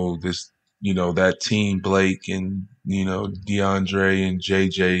handle this, that team, Blake and, DeAndre and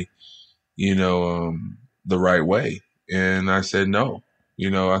JJ, the right way. And I said no.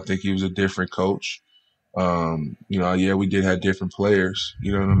 I think he was a different coach. Yeah, we did have different players,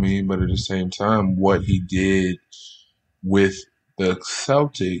 you know what I mean? But at the same time, what he did with the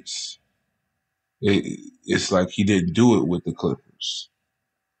Celtics, it's like he didn't do it with the Clippers.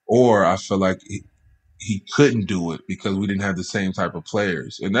 Or I feel like he couldn't do it because we didn't have the same type of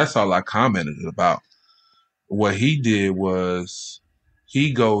players. And that's all I commented about. What he did was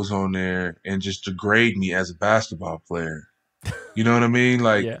he goes on there and just degrade me as a basketball player. You know what I mean?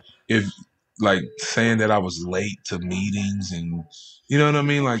 Like Yeah. if like saying that I was late to meetings and you know what I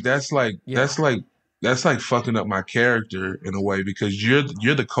mean? Like that's like fucking up my character in a way because you're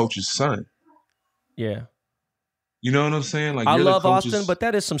the coach's son. Yeah. You know what I'm saying? Like I you're the love coach's. Austin, but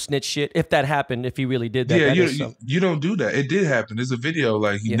that is some snitch shit. If that happened, if he really did that, Yeah, that you don't do that. It did happen. There's a video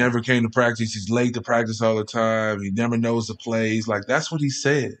like he never came to practice. He's late to practice all the time. He never knows the plays. Like that's what he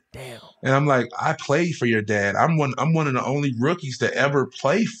said. Damn. And I'm like, I played for your dad. I'm one of the only rookies to ever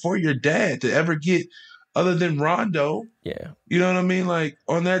play for your dad, to ever get, other than Rondo. Yeah. You know what I mean? Like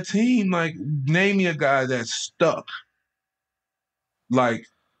on that team, like name me a guy that's stuck. Like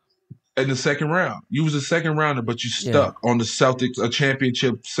in the second round. You was a second rounder, but you stuck on the Celtics, a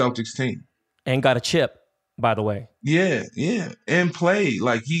championship Celtics team. And got a chip, by the way. Yeah. And played.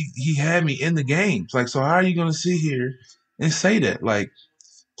 Like he had me in the games. Like, so how are you gonna sit here and say that? Like,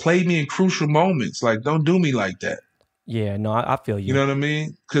 play me in crucial moments. Like, don't do me like that. Yeah, no, I feel you. You know what I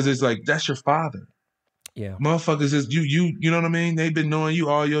mean? Because it's like, that's your father. Yeah. Motherfuckers is you know what I mean? They've been knowing you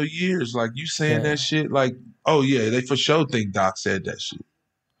all your years. Like you saying that shit, like, oh yeah, they for sure think Doc said that shit.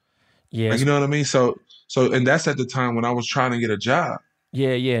 Yeah. Like, you know what I mean? So and that's at the time when I was trying to get a job.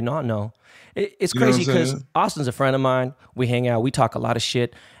 Yeah, no, I know. It's crazy because Austin's a friend of mine. We hang out, we talk a lot of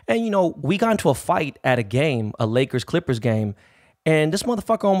shit. And we got into a fight at a game, a Lakers-Clippers game, and this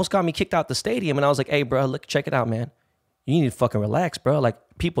motherfucker almost got me kicked out the stadium. And I was like, hey, bro, look, check it out, man. You need to fucking relax, bro. Like,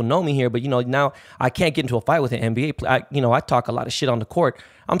 people know me here, but, now I can't get into a fight with an NBA player. I talk a lot of shit on the court.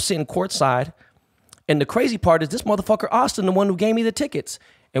 I'm sitting courtside, and the crazy part is this motherfucker, Austin, the one who gave me the tickets.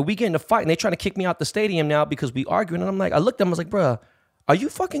 And we get in a fight, and they trying to kick me out the stadium now because we arguing. And I'm like, I looked at him, I was like, bro, are you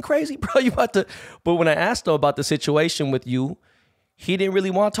fucking crazy, bro? You about to? But when I asked him about the situation with you, he didn't really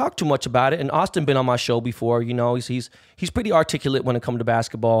want to talk too much about it. And Austin been on my show before, he's pretty articulate when it comes to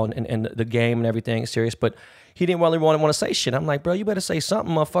basketball and the game and everything. It's serious, but he didn't really want to say shit. I'm like, bro, you better say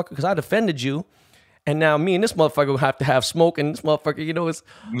something, motherfucker, because I defended you. And now me and this motherfucker will have to have smoke, and this motherfucker, it's...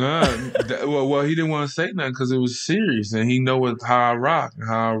 Nah, well, he didn't want to say nothing because it was serious, and he know how I rock and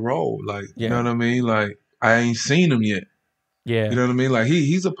how I roll. Like, you know what I mean? Like, I ain't seen him yet. Yeah. You know what I mean? Like,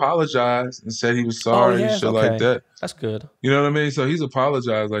 he's apologized and said he was sorry and shit like that. That's good. You know what I mean? So he's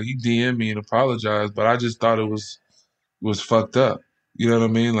apologized. Like, he DM'd me and apologized, but I just thought it was fucked up. You know what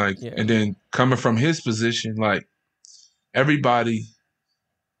I mean? Like, and then coming from his position, like, everybody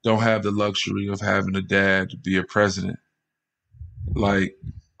don't have the luxury of having a dad to be a president. Like,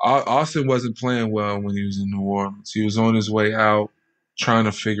 Austin wasn't playing well when he was in New Orleans. He was on his way out trying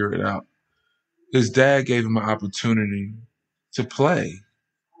to figure it out. His dad gave him an opportunity to play.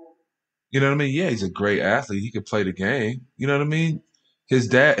 You know what I mean? Yeah, he's a great athlete. He could play the game. You know what I mean? His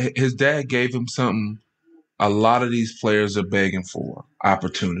dad gave him something a lot of these players are begging for,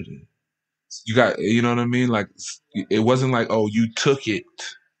 opportunity. You know what I mean? Like, it wasn't like, oh, you took it.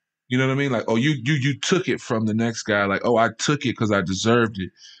 You know what I mean? Like, oh, you took it from the next guy. Like, oh, I took it because I deserved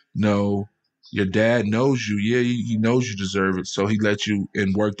it. No, your dad knows you. Yeah, he knows you deserve it. So he let you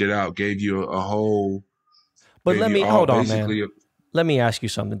and worked it out, gave you a whole... But hold on, man. Let me ask you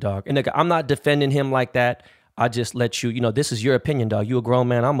something, dog. And I'm not defending him like that. I just let you, this is your opinion, dog. You a grown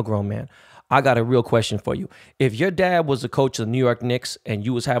man, I'm a grown man. I got a real question for you. If your dad was the coach of the New York Knicks and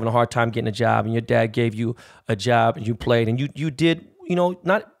you was having a hard time getting a job and your dad gave you a job and you played and you did,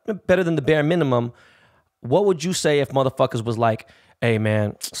 not better than the bare minimum, what would you say if motherfuckers was like, hey,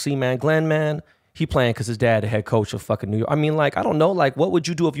 man, see, man, Glen, man, he playing because his dad the head coach of fucking New York. I mean, like, I don't know, like, what would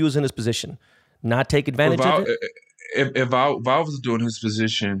you do if you was in his position? Not take advantage of it? If I was doing his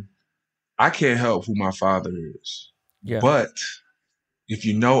position, I can't help who my father is. Yeah. But if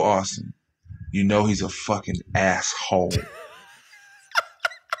you know Austin, you know he's a fucking asshole.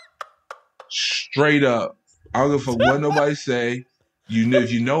 Straight up. I don't give a fuck what nobody say.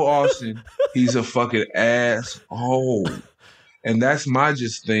 If you know Austin, he's a fucking asshole. And that's my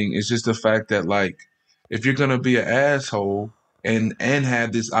just thing. It's just the fact that, like, if you're gonna be an asshole and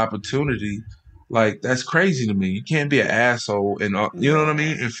have this opportunity, like that's crazy to me. You can't be an asshole and you know what I No.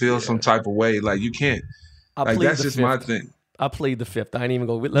 mean, and feel some Yeah. type of way. Like you can't. I Like plead that's the just my fifth. thing. I plead the fifth. I ain't even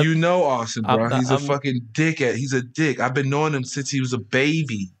go. You know Austin, I'm bro. not. He's a I'm not. fucking dick. He's a dick. I've been knowing him since he was a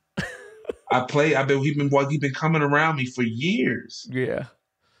baby. He's been coming around me for years. Yeah.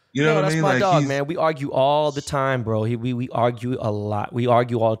 You know No, what I that's mean? my Like dog, he's man. We argue all the time, bro. We argue a lot. We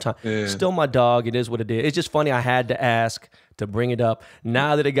argue all the time. yeah. Still my dog. It is what it is. It's just funny. I had to ask to bring it up.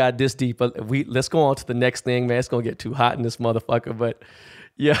 Now that it got this deep, let's go on to the next thing, man. It's gonna get too hot in this motherfucker. But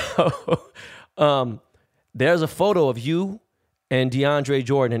yo, there's a photo of you and DeAndre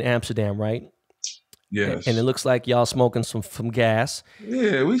Jordan in Amsterdam, right? Yes. And it looks like y'all smoking some gas.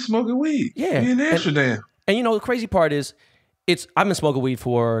 Yeah, we smoking weed. Yeah. We in Amsterdam. And you know, the crazy part is, I've been smoking weed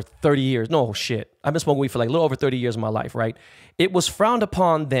for 30 years. No shit. I've been smoking weed for like a little over 30 years of my life, right? It was frowned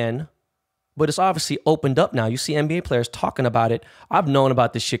upon then, but it's obviously opened up now. You see NBA players talking about it. I've known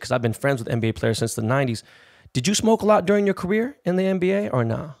about this shit because I've been friends with NBA players since the 90s. Did you smoke a lot during your career in the NBA or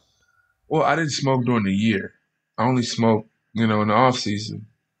nah? Well, I didn't smoke during the year. I only smoked, in the off season.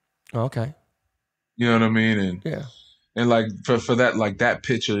 Oh, okay. You know what I mean? And Yeah. and like for that, like that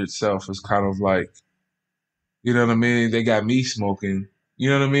picture itself is kind of like, you know what I mean? They got me smoking. You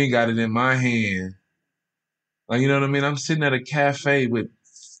know what I mean? Got it in my hand. Like, you know what I mean? I'm sitting at a cafe with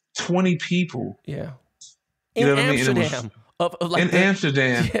 20 people. Yeah. You In know what I mean? And it was Amsterdam. Of like in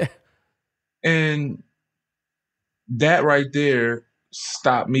Amsterdam. Yeah. And that right there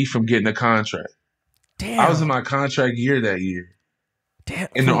stopped me from getting a contract. Damn. I was in my contract year that year. Damn.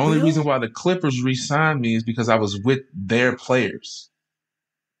 And the For only real? reason why the Clippers re-signed me is because I was with their players.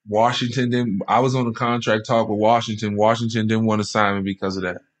 I was on a contract talk with Washington. Washington didn't want to sign me because of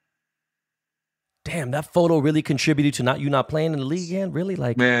that. Damn, that photo really contributed to you not playing in the league again? Really?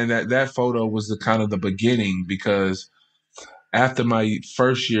 Like, Man, that photo was the kind of the beginning, because after my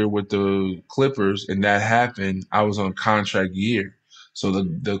first year with the Clippers and that happened, I was on contract year. So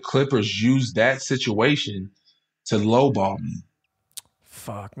the Clippers used that situation to lowball me.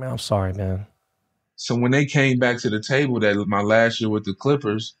 fuck, man. I'm sorry, man. So when they came back to the table that my last year with the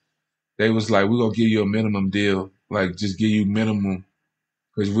Clippers, they was like, we're going to give you a minimum deal. Like, just give you minimum,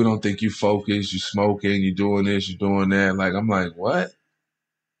 because we don't think you focused, you smoking, you doing this, you doing that. Like, I'm like, what?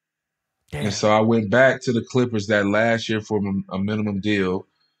 Damn. And so I went back to the Clippers that last year for a minimum deal.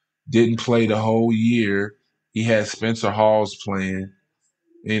 Didn't play the whole year. He had Spencer Hawes playing.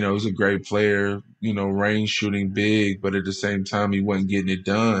 He's a great player, range shooting big, but at the same time, he wasn't getting it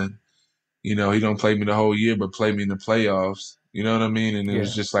done. He don't play me the whole year, but play me in the playoffs. You know what I mean? And it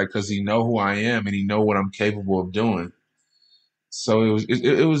was just like, because he know who I am and he know what I'm capable of doing. So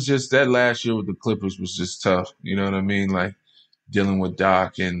it was just that last year with the Clippers was just tough. You know what I mean? Like dealing with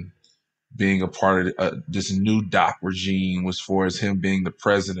Doc and being a part of this new Doc regime as far as him being the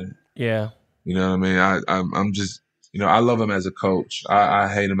president. Yeah. You know what I mean? I'm just, I love him as a coach. I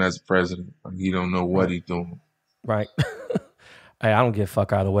hate him as a president. Like, he don't know what he's doing. Right. Hey, I don't give a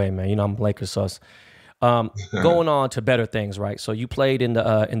fuck either way, man. I'm Lakers sus. Going on to better things, right? So you played in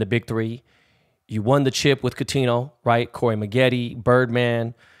the Big Three. You won the chip with Coutinho, right? Corey Maggette,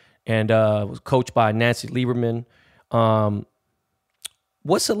 Birdman, and was coached by Nancy Lieberman.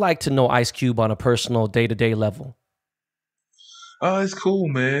 What's it like to know Ice Cube on a personal day-to-day level? It's cool,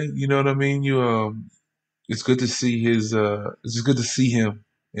 man. You know what I mean? It's good to see it's just good to see him,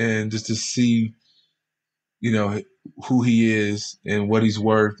 and just to see, who he is and what he's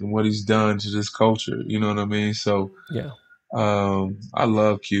worth and what he's done to this culture. You know what I mean? So Yeah. I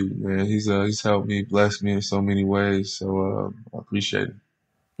love Q, man. He's helped me, blessed me in so many ways. So I appreciate it.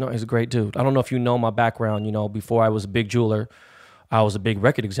 No, he's a great dude. I don't know if you know my background. Before I was a big jeweler, I was a big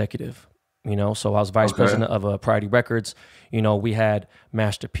record executive. So I was vice president of Priority Records. We had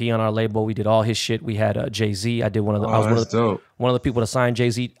Master P on our label. We did all his shit. We had Jay-Z. I did one of the. I was one of the people to sign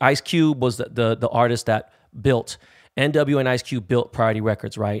Jay-Z. Ice Cube was the artist that built NW, and Ice Cube built Priority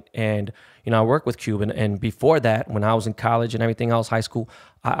Records, right? And I worked with Cube, and before that, when I was in college and everything else, high school,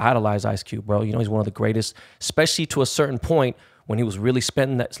 I idolized Ice Cube, bro. He's one of the greatest, especially to a certain point when he was really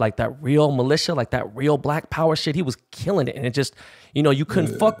spending that real militia, like that real black power shit. He was killing it, and it just, you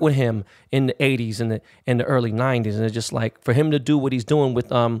couldn't fuck with him in the 80s and the early 90s, and it's just like, for him to do what he's doing with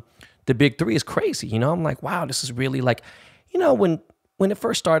the Big Three is crazy. I'm like, wow, this is really like, when it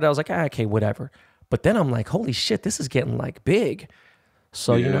first started, I was like, okay, whatever. But then I'm like, holy shit, this is getting like big.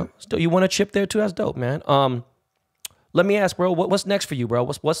 So, still, you want a chip there too? That's dope, man. Let me ask, bro, what's next for you, bro?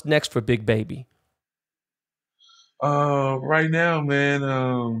 What's next for Big Baby? Right now, man.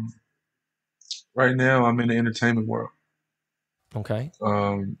 Right now, I'm in the entertainment world. Okay. You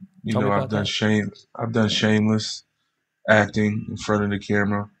Tell me know, about that. I've done shameless acting in front of the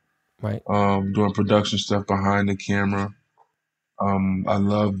camera, Right. doing production stuff behind the camera. I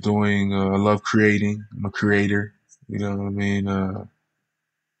love I love creating. I'm a creator. You know what I mean?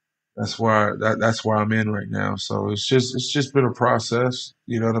 That's where I'm in right now. So it's just been a process.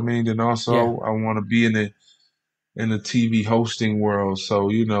 You know what I mean? And Yeah. also I want to be in the TV hosting world. So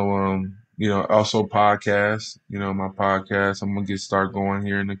you know, also podcasts. You know, my podcast. I'm gonna start going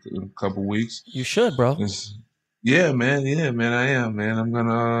here in a couple weeks. You should, bro. It's, yeah, man. Yeah, man. I am, man. I'm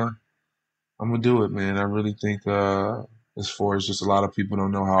gonna do it, man. I really think as far as just a lot of people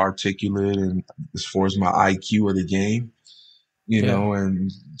don't know how articulate and as far as my IQ of the game, you Yeah. know,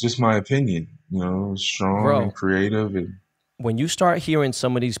 and just my opinion, you know, strong and Bro, creative and when you start hearing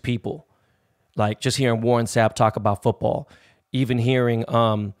some of these people, like just hearing Warren Sapp talk about football, even hearing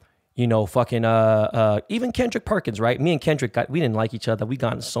fucking even Kendrick Perkins, right? Me and Kendrick we didn't like each other. We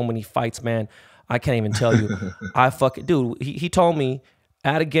got in so many fights, man. I can't even tell you. I fucking dude, he told me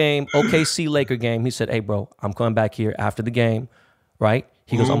at a game, OKC Laker game, he said, "Hey bro, I'm coming back here after the game," right?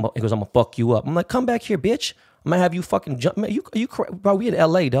 He goes, Mhm. I'm gonna fuck you up. I'm like, "Come back here, bitch. I'm gonna have you fucking jump." Man, bro, we in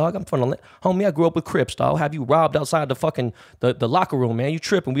LA, dog. I'm from LA. Homie, I grew up with Crips, dog. Have you robbed outside the fucking the locker room, man. You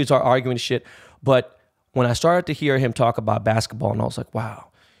tripping. We start arguing and shit. But when I started to hear him talk about basketball, and I was like, wow,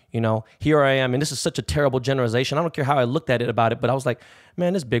 here I am. And this is such a terrible generalization. I don't care how I looked at it about it, but I was like,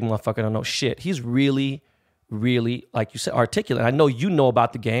 man, this big motherfucker don't know shit. He's really, really, like you said, articulate. I know you know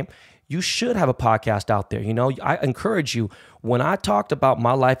about the game. You should have a podcast out there. I encourage you. When I talked about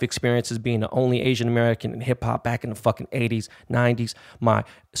my life experiences being the only Asian American in hip hop back in the fucking 80s, 90s, my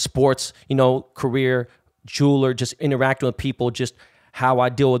sports, career, jeweler, just interacting with people, just how I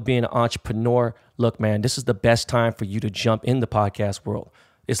deal with being an entrepreneur. Look, man, this is the best time for you to jump in the podcast world.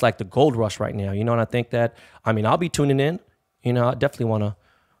 It's like the gold rush right now, and I think that, I'll be tuning in. I definitely want to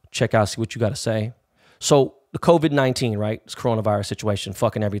check out, see what you got to say. So the COVID-19, right? This coronavirus situation,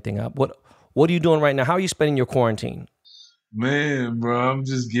 fucking everything up. What are you doing right now? How are you spending your quarantine? Man, bro, I'm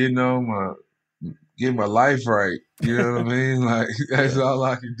just getting my life right. You know what I mean? Like that's Yeah. all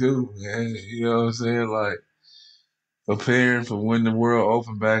I can do, man. You know what I'm saying? Like preparing for when the world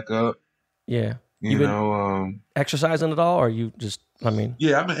open back up. Yeah. You You been know, exercising at all, or you just,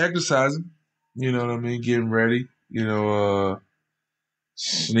 yeah, I've been exercising. You know what I mean? Getting ready.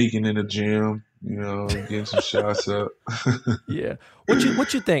 Sneaking in the gym. You know, getting some shots up. yeah.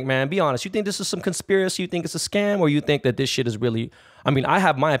 What you think, man? Be honest. You think this is some conspiracy? You think it's a scam, or you think that this shit is really? I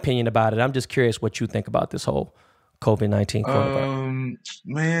have my opinion about it. I'm just curious what you think about this whole COVID-19 coronavirus.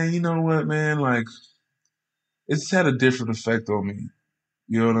 Man, you know what, man? Like, it's had a different effect on me.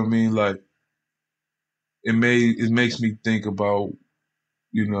 You know what I mean? Like, it makes me think about,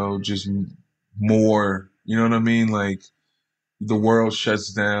 just more. You know what I mean? Like, the world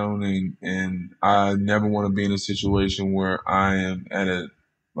shuts down, and I never want to be in a situation where I am at a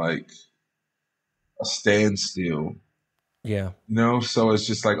standstill. Yeah. So it's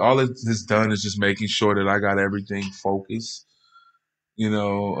just like all it's done is just making sure that I got everything focused,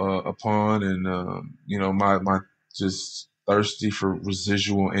 upon, and my just thirsty for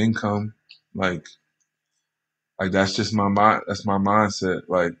residual income, like that's just my mind. That's my mindset,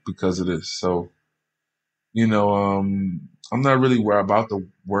 like because of this. So I'm not really worry about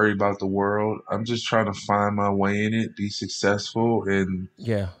the world. I'm just trying to find my way in it, be successful, and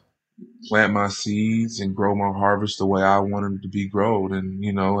Yeah. plant my seeds and grow my harvest the way I want them to be grown, and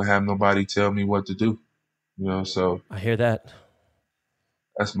have nobody tell me what to do. So I hear that.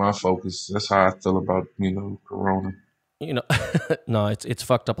 that's my focus. That's how I feel about Corona. you know no, it's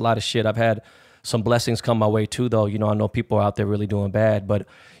fucked up a lot of shit. I've had some blessings come my way too, though. I know people are out there really doing bad, but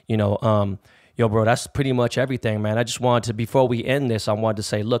yo bro, that's pretty much everything, man. I just wanted to, before we end this, I wanted to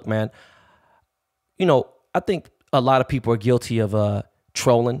say, look, man, I think a lot of people are guilty of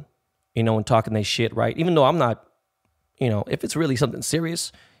trolling, and talking they shit, right? Even though I'm not, if it's really something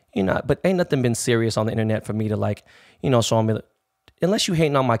serious, but ain't nothing been serious on the internet for me to like, so unless you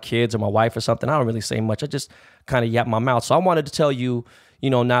hating on my kids or my wife or something, I don't really say much. I just kind of yap my mouth. So I wanted to tell you,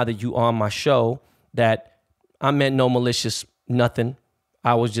 now that you on my show, that I meant no malicious nothing.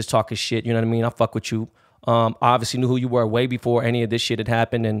 I was just talking shit. You know what I mean? I fuck with you. I obviously knew who you were way before any of this shit had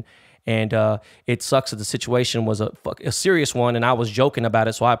happened, and it sucks that the situation was a serious one, and I was joking about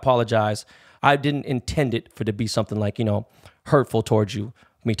it, so I apologize. I didn't intend it for to be something like hurtful towards you,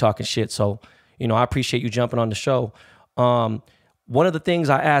 me talking shit. So I appreciate you jumping on the show. One of the things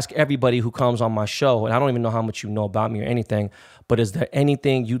I ask everybody who comes on my show, and I don't even know how much you know about me or anything, but is there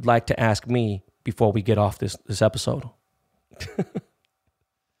anything you'd like to ask me before we get off this episode?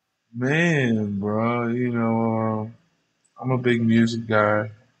 Man, bro, I'm a big music guy,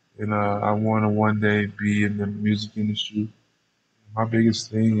 and I want to one day be in the music industry. My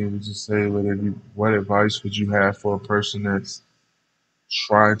biggest thing is would just say, what advice would you have for a person that's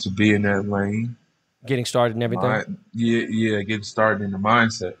trying to be in that lane? Getting started and everything. Yeah, getting started in the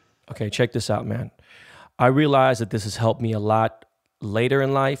mindset. Okay, check this out, man. I realize that this has helped me a lot later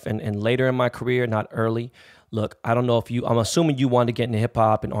in life and later in my career, not early. Look, I don't know if I'm assuming you want to get into hip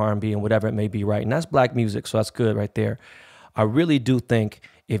hop and R&B and whatever it may be, right? And that's black music, so that's good right there. I really do think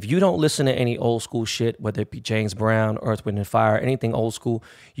if you don't listen to any old school shit, whether it be James Brown, Earth, Wind and Fire, anything old school,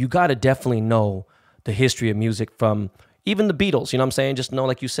 you got to definitely know the history of music from even the Beatles. You know what I'm saying? Just know,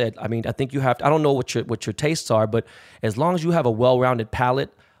 like you said, I mean, I think you have to, I don't know what your tastes are, but as long as you have a well-rounded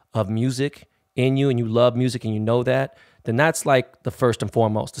palette of music in you and you love music and you know that, then that's like the first and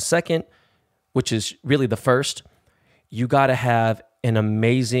foremost. The second, which is really the first, you got to have an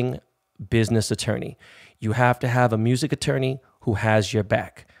amazing business attorney. You have to have a music attorney who has your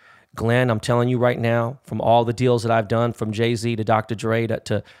back. Glenn, I'm telling you right now, from all the deals that I've done, from Jay-Z to Dr. Dre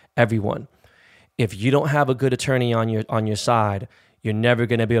to everyone, if you don't have a good attorney on your side, you're never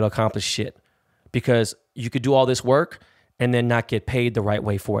going to be able to accomplish shit, because you could do all this work and then not get paid the right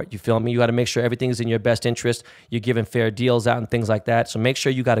way for it. You feel me? You got to make sure everything's in your best interest. You're giving fair deals out and things like that. So make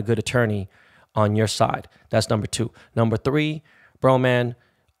sure you got a good attorney on your side. That's number 2. Number 3, bro, man,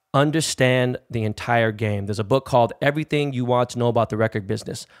 understand the entire game. There's a book called Everything You Want to Know About the Record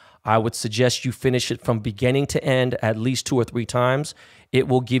Business. I would suggest you finish it from beginning to end at least 2 or 3 times. It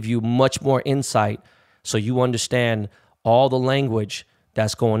will give you much more insight so you understand all the language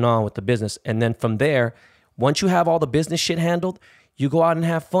that's going on with the business. And then from there, once you have all the business shit handled, you go out and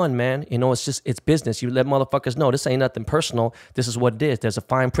have fun, man. You know, it's business. You let motherfuckers know this ain't nothing personal. This is what it is. There's a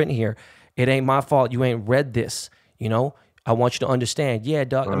fine print here. It ain't my fault you ain't read this, you know? I want you to understand. Yeah,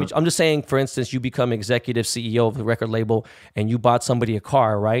 dog. I mean, I'm just saying, for instance, you become executive CEO of the record label and you bought somebody a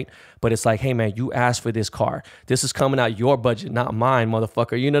car, right? But it's like, hey, man, you asked for this car. This is coming out your budget, not mine,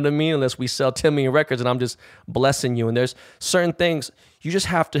 motherfucker. You know what I mean? Unless we sell 10 million records and I'm just blessing you. And there's certain things you just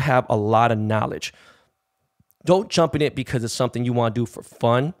have to have a lot of knowledge. Don't jump in it because it's something you want to do for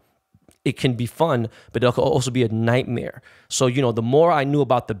fun. It can be fun, but it can also be a nightmare. So, you know, the more I knew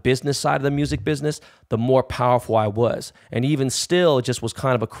about the business side of the music business, the more powerful I was. And even still, it just was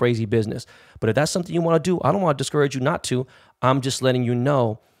kind of a crazy business. But if that's something you want to do, I don't want to discourage you not to. I'm just letting you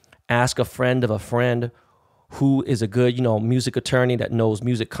know, ask a friend of a friend who is a good, you know, music attorney that knows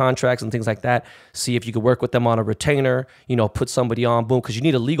music contracts and things like that. See if you could work with them on a retainer, you know, put somebody on, boom, because you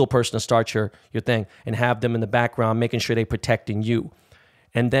need a legal person to start your thing and have them in the background, making sure they're protecting you.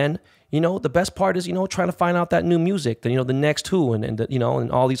 And then, you know, the best part is, you know, trying to find out that new music, you know, the next who and you know, and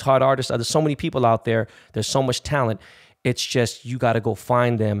all these hard artists. There's so many people out there. There's so much talent. It's just you got to go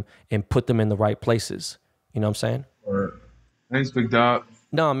find them and put them in the right places. You know what I'm saying? All right. Thanks, big dog.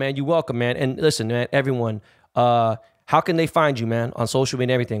 No, man, you're welcome, man. And listen, man, everyone, how can they find you, man, on social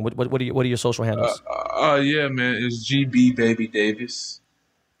media and everything? What are your social handles? Yeah, man, it's GB Baby Davis.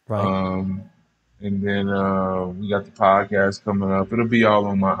 Right. And then we got the podcast coming up. It'll be all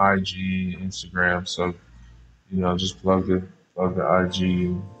on my IG, Instagram. So, you know, just plug the IG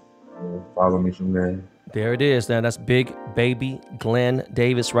and follow me from there. There it is, man. That's Big Baby Glen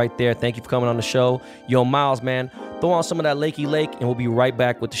Davis right there. Thank you for coming on the show. Yo, Miles, man, throw on some of that Lakey Lake, and we'll be right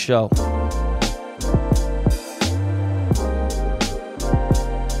back with the show.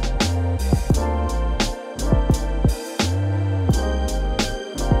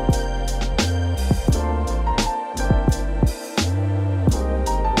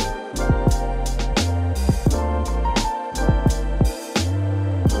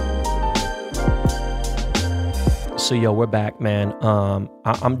 So, yo, we're back, man.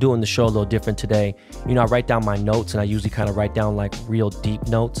 I'm doing the show a little different today. You know, I write down my notes, and I usually kind of write down like real deep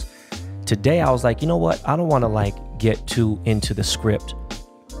notes. Today, I was like, you know what? I don't want to like get too into the script.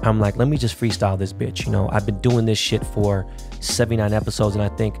 I'm like, let me just freestyle this bitch. You know, I've been doing this shit for 79 episodes, and I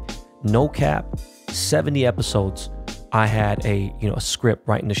think, no cap, 70 episodes, I had a script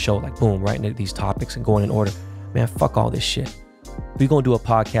writing the show, like boom, writing these topics and going in order. Man, fuck all this shit. We gonna do a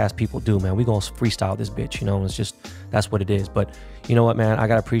podcast people do, man. We gonna freestyle this bitch, you know. It's just, that's what it is. But you know what, man, I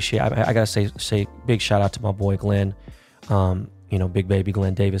gotta appreciate, I gotta say big shout out to my boy Glen, you know, Big Baby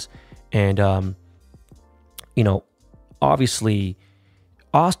Glen Davis. And you know, obviously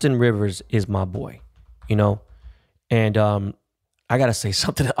Austin Rivers is my boy, you know. And I gotta say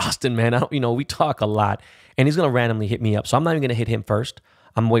something to Austin, man. We talk a lot, and he's gonna randomly hit me up. So I'm not even gonna hit him first.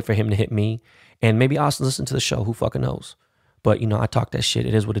 I'm gonna wait for him to hit me. And maybe Austin listen to the show, who fucking knows. But, you know, I talk that shit.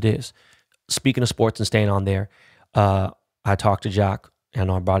 It is what it is. Speaking of sports and staying on there, I talked to Jock. I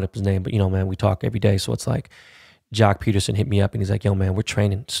know I brought up his name, but, you know, man, we talk every day. So it's like, Jock Peterson hit me up and he's like, yo, man, we're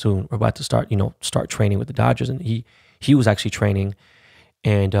training soon. We're about to start training with the Dodgers. And he was actually training,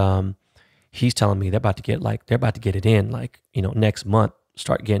 and he's telling me they're about to get it in next month,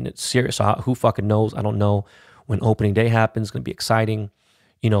 start getting it serious. So who fucking knows? I don't know when opening day happens. It's going to be exciting.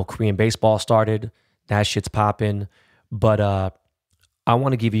 Korean baseball started. That shit's popping. But I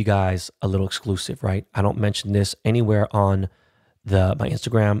want to give you guys a little exclusive, right? I don't mention this anywhere on my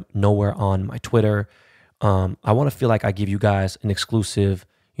Instagram, nowhere on my Twitter. I want to feel like I give you guys an exclusive,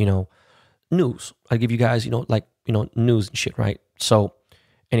 news. I give you guys, news and shit, right? So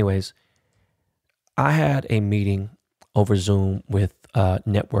anyways, I had a meeting over Zoom with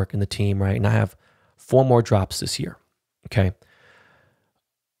Network and the team, right? And I have 4 more drops this year, okay?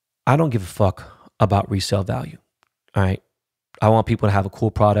 I don't give a fuck about resale value, all right? I want people to have a cool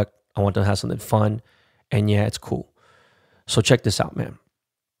product. I want them to have something fun. And yeah, it's cool. So check this out, man.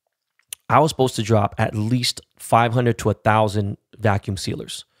 I was supposed to drop at least 500 to 1,000 vacuum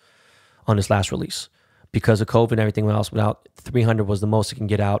sealers on this last release. Because of COVID and everything else, without 300 was the most it can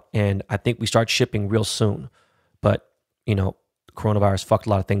get out. And I think we start shipping real soon. But, coronavirus fucked a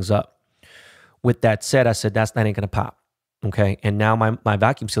lot of things up. With that said, I said, that ain't going to pop. Okay. And now my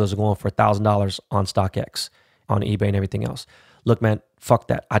vacuum sealers are going for $1,000 on StockX, on eBay and everything else. Look, man, fuck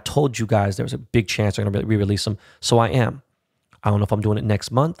that. I told you guys there was a big chance I'm going to re-release them. So I am. I don't know if I'm doing it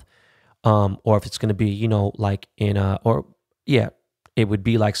next month, or if it's going to be, it would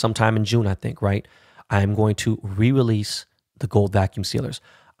be like sometime in June, I think, right? I am going to re-release the gold vacuum sealers.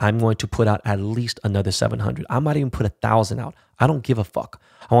 I'm going to put out at least another 700. I might even put 1,000 out. I don't give a fuck.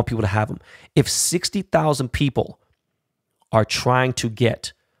 I want people to have them. If 60,000 people are trying to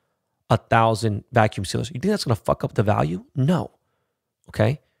get 1,000 vacuum sealers, you think that's going to fuck up the value? No.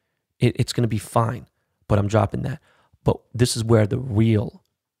 Okay? It's going to be fine, but I'm dropping that. But this is where the real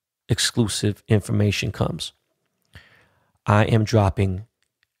exclusive information comes. I am dropping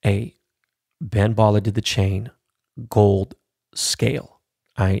a Ben Baller Did the Chain gold scale.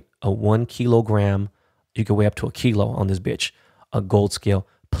 All right? A 1 kilogram, you can weigh up to a kilo on this bitch, a gold scale.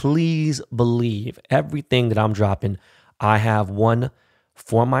 Please believe everything that I'm dropping. I have one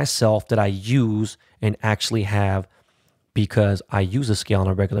for myself that I use and actually have because I use a scale on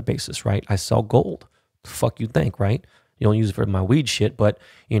a regular basis, right? I sell gold. The fuck you think, right? You don't use it for my weed shit, but,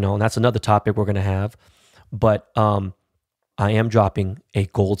 and that's another topic we're going to have. But I am dropping a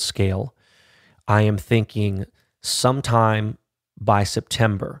gold scale. I am thinking sometime by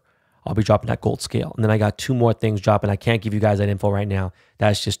September, I'll be dropping that gold scale. And then I got 2 more things dropping. I can't give you guys that info right now.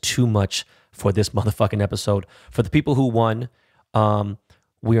 That's just too much for this motherfucking episode. For the people who won,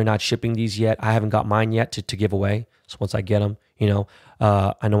 we are not shipping these yet. I haven't got mine yet to give away. So once I get them,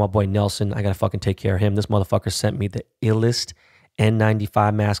 I know my boy Nelson, I got to fucking take care of him. This motherfucker sent me the illest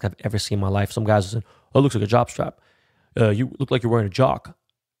N95 mask I've ever seen in my life. Some guys are saying, oh, it looks like a job strap. You look like you're wearing a jock.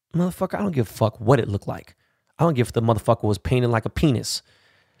 Motherfucker, I don't give a fuck what it looked like. I don't give if the motherfucker was painted like a penis.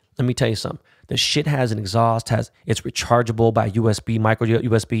 Let me tell you something. The shit has an exhaust, it's rechargeable by USB, micro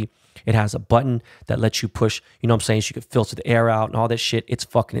USB. It has a button that lets you push, so you can filter the air out and all that shit. It's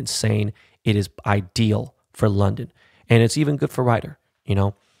fucking insane. It is ideal for London. And it's even good for Ryder,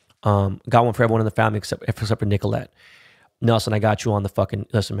 Got one for everyone in the family except for Nicolette. Nelson, I got you on the fucking,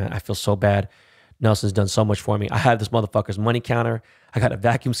 listen, man, I feel so bad. Nelson's done so much for me. I have this motherfucker's money counter. I got a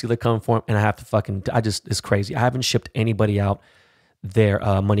vacuum sealer coming for him, and I have to it's crazy. I haven't shipped anybody out their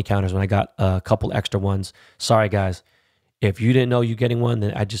money counters when I got a couple extra ones. Sorry, guys. If you didn't know you're getting one,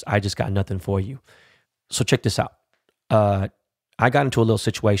 then I just got nothing for you. So check this out. I got into a little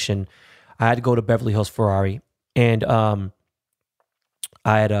situation. I had to go to Beverly Hills Ferrari, and I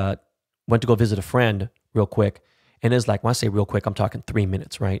had went to go visit a friend real quick. And it's like, when I say real quick, I'm talking 3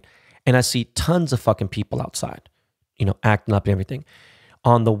 minutes, right? And I see tons of fucking people outside, acting up and everything.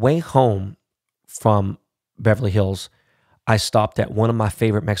 On the way home from Beverly Hills, I stopped at one of my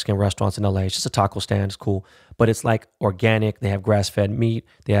favorite Mexican restaurants in LA. It's just a taco stand. It's cool. But it's like organic. They have grass-fed meat.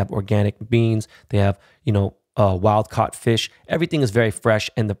 They have organic beans. They have, wild-caught fish. Everything is very fresh.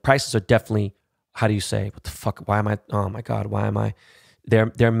 And the prices are definitely, how do you say? What the fuck? Why am I? Oh, my God. Why am I?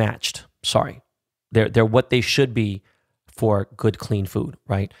 They're matched. Sorry. They're what they should be for good, clean food,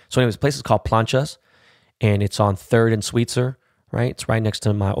 right? So anyways, the place is called Planchas, and it's on 3rd and Sweetser, right? It's right next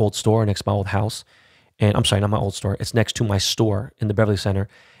to my old store, next to my old house. And I'm sorry, not my old store. It's next to my store in the Beverly Center.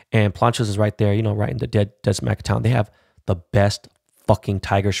 And Planchas is right there, right in the dead smack of town. They have the best fucking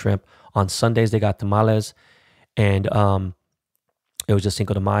tiger shrimp. On Sundays, they got tamales. And it was just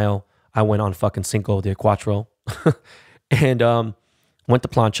Cinco de Mayo. I went on fucking Cinco de Cuatro. And went to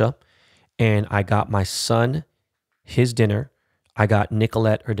Plancha. And I got my son his dinner. I got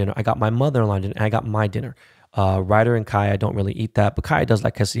Nicolette her dinner. I got my mother-in-law dinner. And I got my dinner. Ryder and Kaya don't really eat that, but Kaya does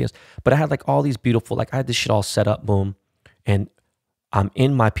like quesadillas. But I had like all these beautiful, like I had this shit all set up, boom. And I'm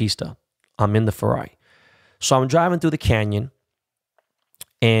in my pista. I'm in the Ferrari. So I'm driving through the canyon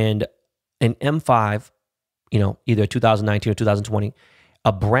and an M5, either 2019 or 2020,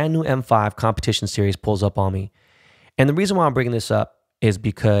 a brand new M5 competition series pulls up on me. And the reason why I'm bringing this up is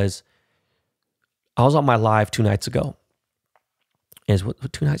because I was on my live 2 nights ago. 2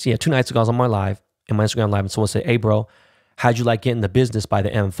 nights? Yeah, 2 nights ago I was on my live, in my Instagram live, and someone said, hey bro, how'd you like getting the business by the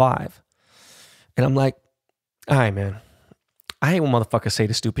M5? And I'm like, all right, man. I hate when motherfuckers say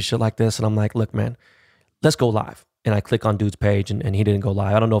the stupid shit like this. And I'm like, look, man, let's go live. And I click on dude's page and he didn't go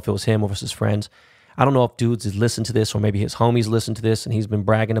live. I don't know if it was him or his friends. I don't know if dudes has listened to this or maybe his homies listened to this and he's been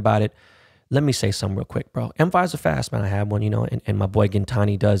bragging about it. Let me say something real quick, bro. M5s are fast, man. I have one, and my boy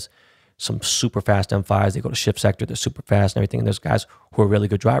Gintani does some super fast M5s. They go to shift sector. They're super fast and everything. And there's guys who are really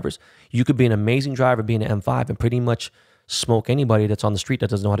good drivers. You could be an amazing driver being an M5 and pretty much smoke anybody that's on the street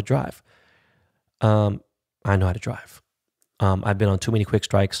that doesn't know how to drive. I know how to drive. I've been on too many quick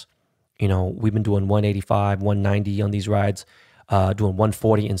strikes. We've been doing 185, 190 on these rides, doing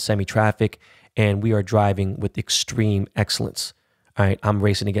 140 in semi-traffic, and we are driving with extreme excellence. All right, I'm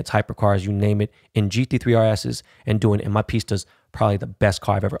racing against hypercars, you name it, in GT3 RSs and doing it in my pistas, probably the best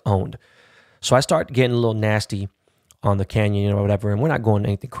car I've ever owned. So I start getting a little nasty on the canyon, or whatever, and we're not going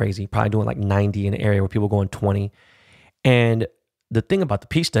anything crazy, probably doing like 90 in an area where people are going 20. And the thing about the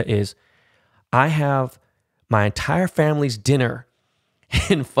pista is I have my entire family's dinner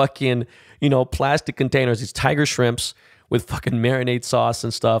in fucking, plastic containers, these tiger shrimps with fucking marinade sauce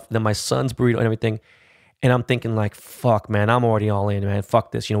and stuff. And then my son's burrito and everything. And I'm thinking like, fuck, man, I'm already all in, man.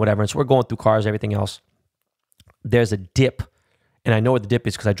 Fuck this, whatever. And so we're going through cars, everything else. There's a dip. And I know where the dip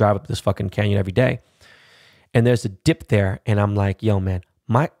is because I drive up this fucking canyon every day. And there's a dip there. And I'm like, yo, man,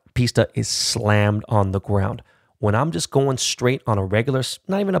 my pista is slammed on the ground. When I'm just going straight on a regular,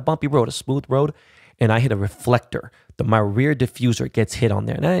 not even a bumpy road, a smooth road, and I hit a reflector, my rear diffuser gets hit on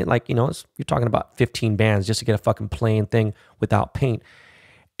there. And I ain't like, you're talking about 15 bands just to get a fucking plain thing without paint.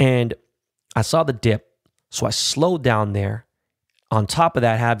 And I saw the dip, so I slowed down there. On top of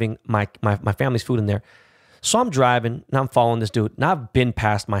that, having my family's food in there. So I'm driving, and I'm following this dude, and I've been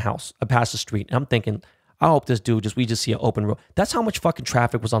past my house. I passed the street, and I'm thinking, I hope this dude we just see an open road. That's how much fucking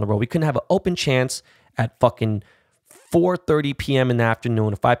traffic was on the road. We couldn't have an open chance at fucking 4:30 p.m. in the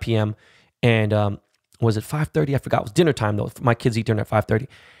afternoon or 5 p.m. And was it 5:30? I forgot. It was dinner time, though. My kids eat dinner at 5:30.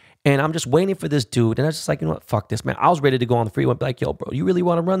 And I'm just waiting for this dude. And I was just like, you know what? Fuck this, man. I was ready to go on the freeway and be like, yo, bro, you really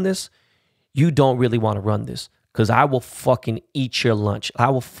want to run this? You don't really want to run this because I will fucking eat your lunch. I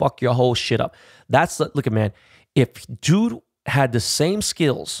will fuck your whole shit up. Look at, man, if dude had the same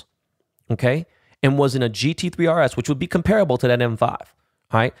skills, okay, and was in a GT3 RS, which would be comparable to that M5, all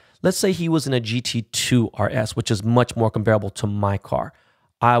right? Let's say he was in a GT2 RS, which is much more comparable to my car.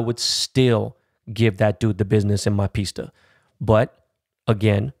 I would still give that dude the business in my pista. But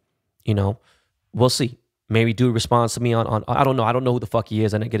again, we'll see. Maybe dude responds to me on I don't know. I don't know who the fuck he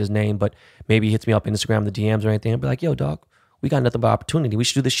is. I didn't get his name, but maybe he hits me up on Instagram, the DMs or anything. I'd be like, yo, dog, we got nothing but opportunity. We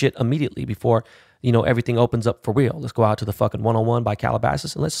should do this shit immediately before, everything opens up for real. Let's go out to the fucking 101 by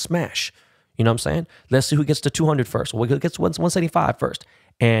Calabasas and let's smash. You know what I'm saying? Let's see who gets to 200 first. Well, who gets to 175 first.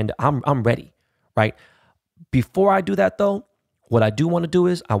 And I'm ready, right? Before I do that, though, what I do want to do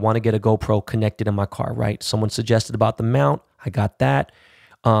is I want to get a GoPro connected in my car, right? Someone suggested about the mount. I got that.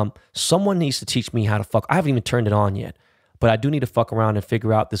 Someone needs to teach me how to fuck. I haven't even turned it on yet, but I do need to fuck around and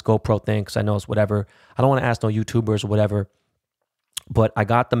figure out this GoPro thing because I know it's whatever. I don't want to ask no YouTubers or whatever, but I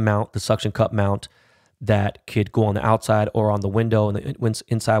got the mount, the suction cup mount that could go on the outside or on the window and the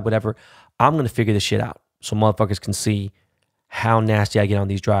inside, whatever. I'm going to figure this shit out so motherfuckers can see how nasty I get on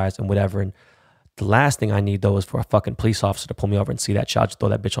these drives and whatever. And the last thing I need, though, is for a fucking police officer to pull me over and see that shit. I'll just throw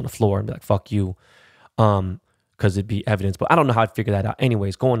that bitch on the floor and be like, fuck you. Because it'd be evidence. But I don't know how I'd figure that out.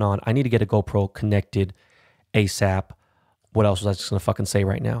 Anyways, going on, I need to get a GoPro connected ASAP. What else was I just going to fucking say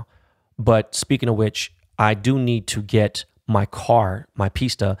right now? But speaking of which, I do need to get my car, my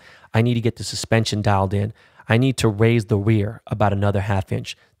pista, I need to get the suspension dialed in. I need to raise the rear about another ½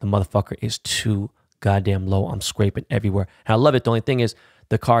 inch. The motherfucker is too goddamn low. I'm scraping everywhere. And I love it. The only thing is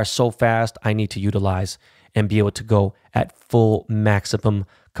the car is so fast, I need to utilize and be able to go at full maximum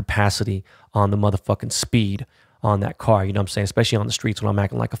capacity on the motherfucking speed on that car. You know what I'm saying? Especially on the streets when I'm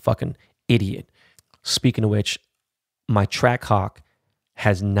acting like a fucking idiot. Speaking of which, my Trackhawk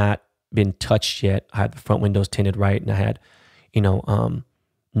has not been touched yet. I had the front windows tinted right and I had,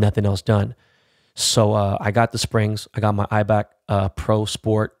 nothing else done. So I got the springs. I got my iBack Pro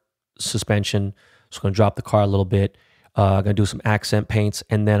Sport suspension. So I'm going to drop the car a little bit. I'm going to do some accent paints,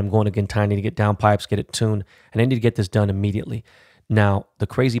 and then I'm going to Gentile to get down pipes, get it tuned, and I need to get this done immediately. Now, the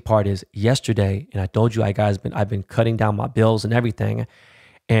crazy part is yesterday, and I told you I've been cutting down my bills and everything,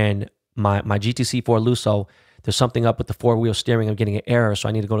 and my GTC4 Lusso, there's something up with the four-wheel steering. I'm getting an error, so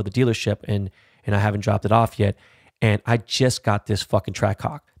I need to go to the dealership, and I haven't dropped it off yet. And I just got this fucking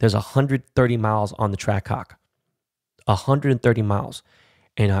Trackhawk. There's 130 miles on the Trackhawk. 130 miles.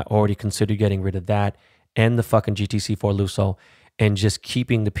 And I already considered getting rid of that and the fucking GTC4 Lusso and just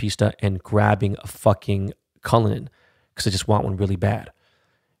keeping the Pista and grabbing a fucking Cullinan because I just want one really bad.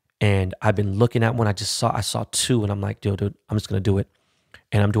 And I've been looking at one. I saw two, and I'm like, dude, I'm just going to do it.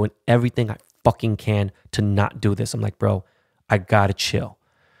 And I'm doing everything I fucking can to not do this. I'm like, bro, I got to chill.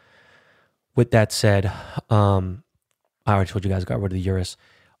 With that said, I already told you guys I got rid of the Urus.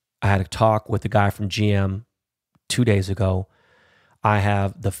 I had a talk with the guy from GM 2 days ago. I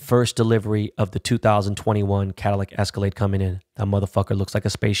have the first delivery of the 2021 Cadillac Escalade coming in. That motherfucker looks like a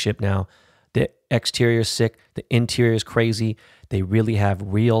spaceship now. The exterior is sick. The interior is crazy. They really have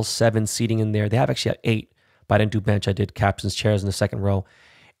real 7 seating in there. They have actually 8, but I didn't do bench. I did captain's chairs in the second row.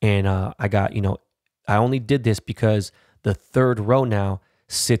 And I got, I only did this because the third row now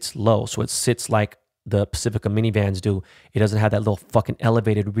sits low. So it sits like the Pacifica minivans do. It doesn't have that little fucking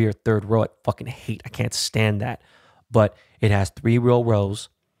elevated rear third row. I fucking hate. I can't stand that. But it has 3 real rows,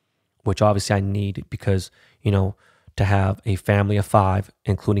 which obviously I need because, to have a family of 5,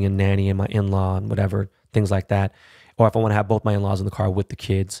 including a nanny and my in-law and whatever, things like that. Or if I want to have both my in-laws in the car with the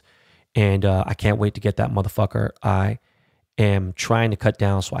kids. And I can't wait to get that motherfucker. I am trying to cut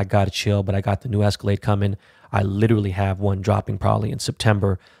down, so I got to chill. But I got the new Escalade coming. I literally have one dropping probably in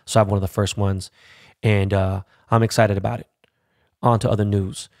September. So I have one of the first ones. And I'm excited about it. On to other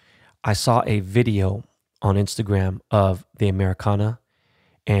news. I saw a video on Instagram of the Americana,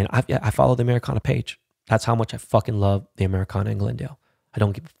 and I follow the Americana page. That's how much I fucking love the Americana in Glendale. I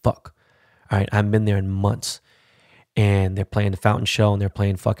don't give a fuck. All right, I haven't been there in months, and they're playing the Fountain Show, and they're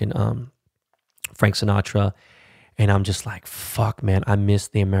playing fucking Frank Sinatra, and I'm just like, fuck, man, I miss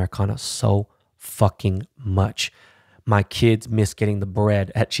the Americana so fucking much. My kids miss getting the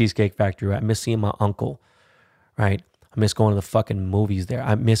bread at Cheesecake Factory. Right? I miss seeing my uncle, right? I miss going to the fucking movies there.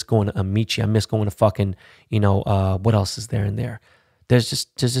 I miss going to Amici. I miss going to fucking, what else is there in there? There's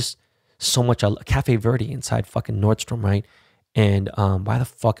just so much. Cafe Verde inside fucking Nordstrom, right? And why the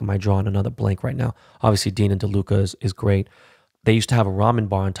fuck am I drawing another blank right now? Obviously, Dean and DeLuca is great. They used to have a ramen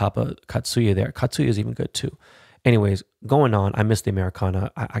bar on top of Katsuya there. Katsuya is even good too. Anyways, going on, I miss the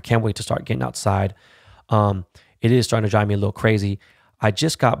Americana. I can't wait to start getting outside. It is starting to drive me a little crazy. I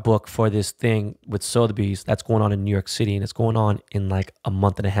just got booked for this thing with Sotheby's that's going on in New York City, and it's going on in like a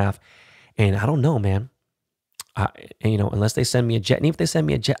month and a half. And I don't know, man. Unless they send me a jet, and even if they send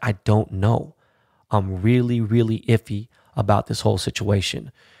me a jet, I don't know. I'm really, really iffy about this whole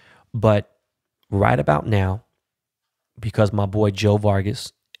situation. But right about now, because my boy Joe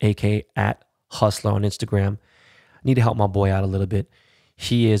Vargas, aka @Hustler on Instagram, I need to help my boy out a little bit.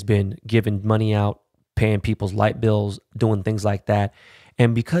 He has been giving money out, paying people's light bills, doing things like that.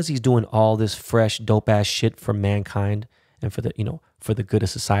 And because he's doing all this fresh, dope ass shit for mankind and for the good of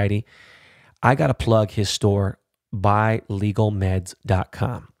society, I got to plug his store,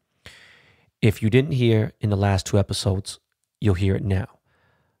 buylegalmeds.com. If you didn't hear in the last 2 episodes, you'll hear it now.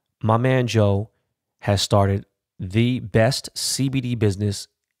 My man Joe has started the best CBD business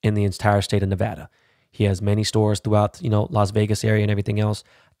in the entire state of Nevada. He has many stores throughout, Las Vegas area and everything else.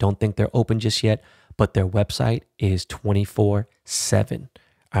 Don't think they're open just yet, but their website is 24/7.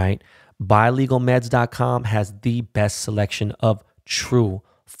 All right. Buylegalmeds.com has the best selection of true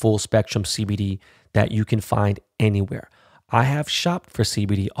full spectrum CBD that you can find anywhere. I have shopped for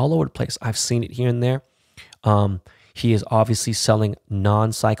CBD all over the place. I've seen it here and there. He is obviously selling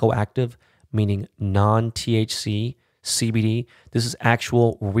non-psychoactive, meaning non-THC CBD. This is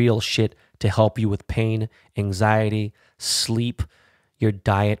actual real shit to help you with pain, anxiety, sleep, your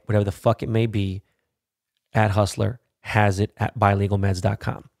diet, whatever the fuck it may be. @Hustler has it at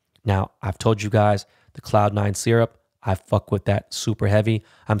buylegalmeds.com. Now, I've told you guys the Cloud9 syrup, I fuck with that super heavy.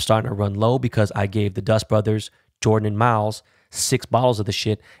 I'm starting to run low because I gave the Dust Brothers, Jordan and Miles, 6 bottles of the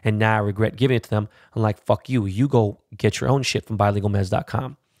shit, and now I regret giving it to them. I'm like, fuck you. You go get your own shit from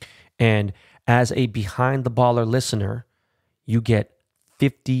buylegalmeds.com. And as a Behind the Baller listener, you get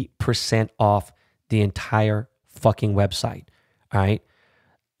 50% off the entire fucking website. All right.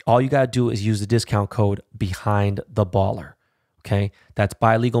 All you got to do is use the discount code Behind the Baller. Okay. That's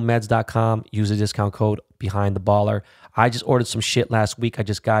buylegalmeds.com. Use the discount code Behind the Baller. I just ordered some shit last week. I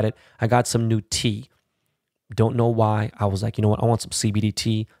just got it. I got some new tea. Don't know why. I was like, you know what? I want some CBD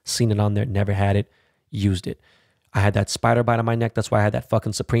tea. Seen it on there. Never had it. Used it. I had that spider bite on my neck. That's why I had that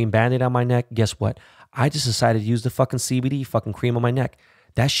fucking Supreme Band-Aid on my neck. Guess what? I just decided to use the fucking CBD fucking cream on my neck.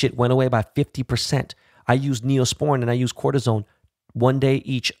 That shit went away by 50%. I used Neosporin and I used cortisone one day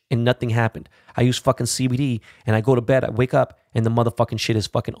each and nothing happened. I use fucking CBD and I go to bed, I wake up and the motherfucking shit is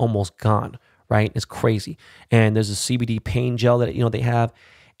fucking almost gone, right? It's crazy. And there's a CBD pain gel that, you know, they have.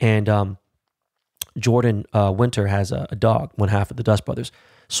 And Jordan Winter has a dog, one half of the Dust Brothers.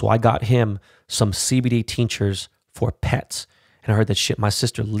 So I got him some CBD tinctures for pets. And I heard that shit, my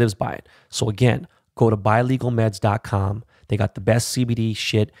sister lives by it. So again, go to buylegalmeds.com. They got the best CBD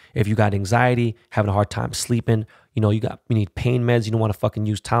shit. If you got anxiety, having a hard time sleeping, you know, you need pain meds, you don't want to fucking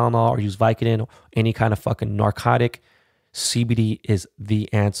use Tylenol or use Vicodin or any kind of fucking narcotic, CBD is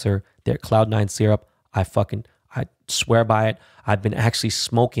the answer. Their Cloud9 syrup, I swear by it. I've been actually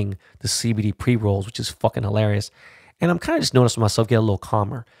smoking the CBD pre-rolls, which is fucking hilarious. And I'm kind of just noticing myself get a little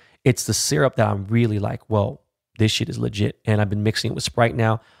calmer. It's the syrup that I'm really like, whoa, this shit is legit. And I've been mixing it with Sprite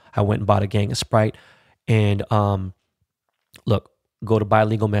now. I went and bought a gang of Sprite. And look, go to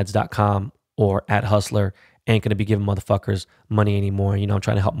buylegalmeds.com or at Hustler. Ain't going to be giving motherfuckers money anymore. You know, I'm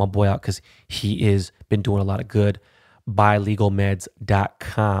trying to help my boy out because he is been doing a lot of good.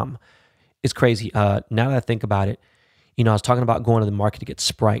 Buylegalmeds.com. It's crazy. Now that I think about it, you know, I was talking about going to the market to get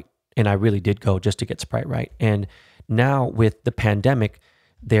Sprite, and I really did go just to get Sprite, right? And now with the pandemic,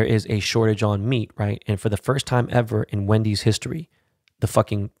 there is a shortage on meat, right? And for the first time ever in Wendy's history, the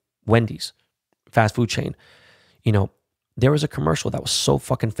fucking Wendy's fast food chain, you know, there was a commercial that was so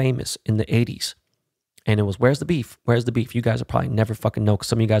fucking famous in the 80s. And it was, where's the beef? Where's the beef? You guys will probably never fucking know because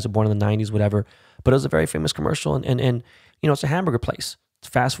some of you guys are born in the 90s, whatever. But it was a very famous commercial. And you know, it's a hamburger place. It's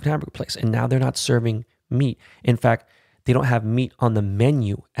a fast food hamburger place. And now they're not serving meat. In fact, they don't have meat on the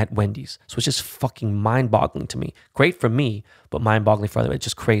menu at Wendy's. So it's just fucking mind-boggling to me. Great for me, but mind-boggling for others. It's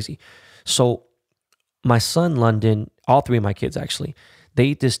just crazy. So my son, London, all three of my kids actually, they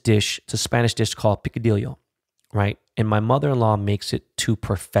eat this dish. It's a Spanish dish called picadillo, right? And my mother-in-law makes it to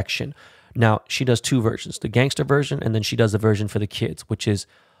perfection. Now, she does two versions, the gangster version, and then she does the version for the kids, which is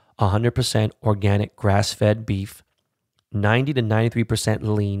 100% organic grass-fed beef, 90 to 93%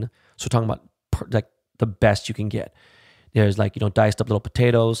 lean. So we're talking about like the best you can get. There's like, you know, diced up little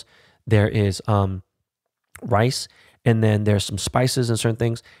potatoes. There is rice, and then there's some spices and certain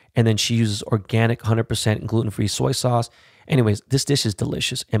things. And then she uses organic 100% gluten-free soy sauce. Anyways, this dish is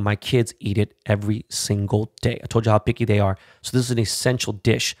delicious, and my kids eat it every single day. I told you how picky they are. So this is an essential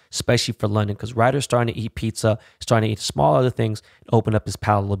dish, especially for London, because Ryder's starting to eat pizza, starting to eat small other things, open up his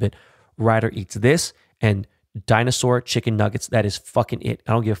palate a little bit. Ryder eats this and dinosaur chicken nuggets. That is fucking it.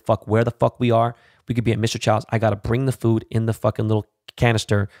 I don't give a fuck where the fuck we are. We could be at Mr. Child's. I got to bring the food in the fucking little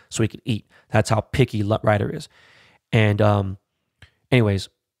canister so he can eat. That's how picky Ryder is. And anyways,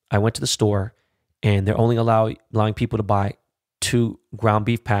 I went to the store, and they're only allowing people to buy 2 ground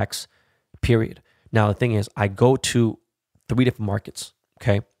beef packs, period. Now, the thing is, I go to 3 different markets,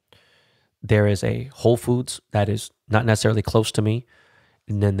 okay? There is a Whole Foods that is not necessarily close to me.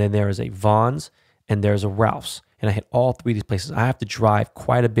 And then there is a Vaughn's, and there's a Ralph's. And I hit all 3 of these places. I have to drive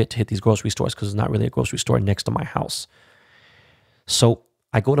quite a bit to hit these grocery stores because there's not really a grocery store next to my house. So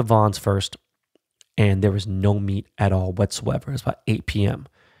I go to Vaughn's first, and there was no meat at all whatsoever. It's about 8 p.m.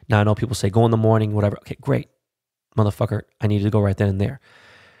 Now, I know people say, go in the morning, whatever. Okay, great. Motherfucker, I needed to go right then and there.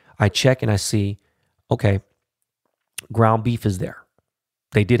 I check and I see, okay, ground beef is there.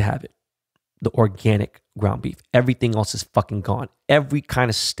 They did have it. The organic ground beef. Everything else is fucking gone. Every kind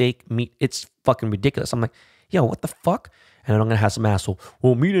of steak, meat, it's fucking ridiculous. I'm like, yo, what the fuck? And then I'm going to have some asshole,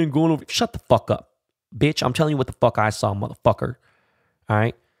 well, meat ain't going over. Shut the fuck up, bitch. I'm telling you what the fuck I saw, motherfucker. All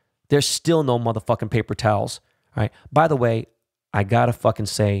right? There's still no motherfucking paper towels. All right? By the way, I got to fucking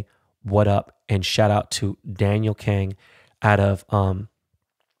say what up and shout out to Daniel Kang out of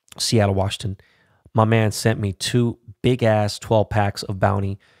Seattle, Washington. My man sent me 2 big-ass 12 packs of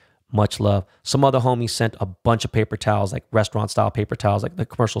Bounty. Much love. Some other homies sent a bunch of paper towels, like restaurant-style paper towels, like the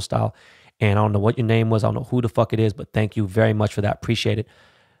commercial style. And I don't know what your name was. I don't know who the fuck it is, but thank you very much for that. Appreciate it.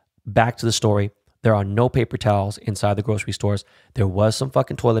 Back to the story. There are no paper towels inside the grocery stores. There was some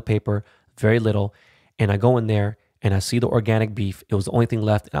fucking toilet paper, very little. And I go in there, and I see the organic beef. It was the only thing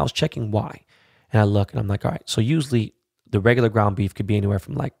left. And I was checking why. And I look, and I'm like, all right. So usually the regular ground beef could be anywhere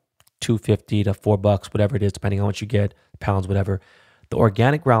from like $2.50 to $4, whatever it is, depending on what you get, pounds, whatever. The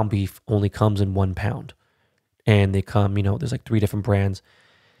organic ground beef only comes in 1 pound. And they come, you know, there's like 3 different brands.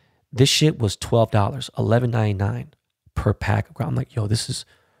 This shit was $12, $11.99 per pack of ground. I'm like, yo, this is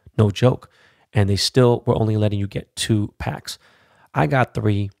no joke. And they still were only letting you get 2 packs. I got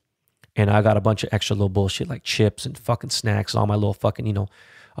 3. And I got a bunch of extra little bullshit like chips and fucking snacks and all my little fucking, you know,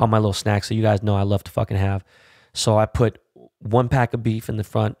 all my little snacks that you guys know I love to fucking have. So I put 1 pack of beef in the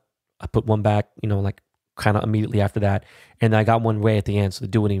front. I put one back, like kind of immediately after that. And I got one way at the end. So the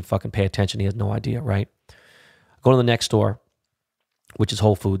dude wouldn't even fucking pay attention. He has no idea, right? Go to the next store, which is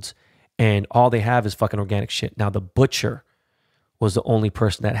Whole Foods, and all they have is fucking organic shit. Now, the butcher was the only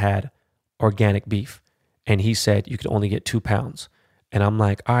person that had organic beef. And he said you could only get 2 pounds. And I'm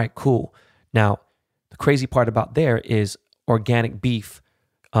like, all right, cool. Now, the crazy part about there is organic beef,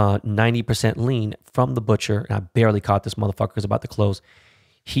 90% lean from the butcher. And I barely caught this motherfucker because about to close.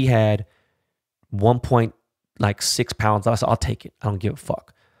 He had 1.6 pounds. I said, I'll take it. I don't give a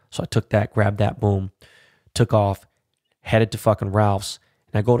fuck. So I took that, grabbed that, boom, took off, headed to fucking Ralph's.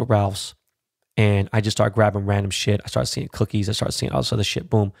 And I go to Ralph's and I just start grabbing random shit. I start seeing cookies. I start seeing all this other shit.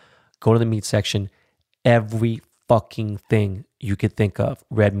 Boom. Go to the meat section. Every fucking thing you could think of,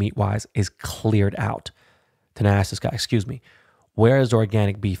 red meat wise, is cleared out. Then I asked this guy, excuse me, where is the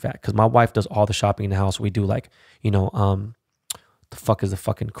organic beef at? Because my wife does all the shopping in the house. We do like, the fuck is the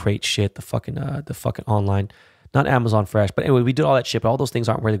fucking crate shit, the fucking online, not Amazon Fresh, but anyway, we did all that shit, but all those things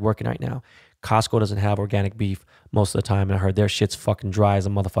aren't really working right now. Costco doesn't have organic beef most of the time, and I heard their shit's fucking dry as a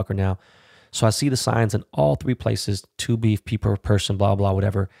motherfucker now. So I see the signs in all 3 places, 2 beef per person, blah, blah,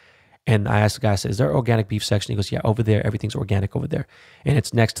 whatever. And I asked the guy, I said, is there an organic beef section? He goes, yeah, over there. Everything's organic over there. And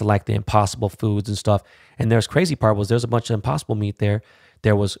it's next to like the Impossible foods and stuff. And there's crazy part was there's a bunch of Impossible meat there.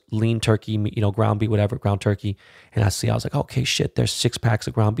 There was lean turkey, ground beef, whatever, ground turkey. And I was like, okay, shit, there's 6 packs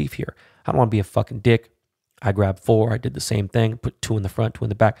of ground beef here. I don't want to be a fucking dick. I grabbed 4. I did the same thing, put 2 in the front, 2 in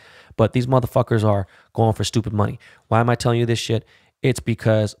the back. But these motherfuckers are going for stupid money. Why am I telling you this shit? It's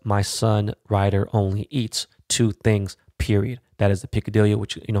because my son, Ryder, only eats 2 things, period. That is the picadillo,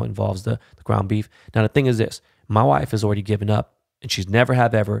 which, involves the ground beef. Now, the thing is this. My wife has already given up, and she's never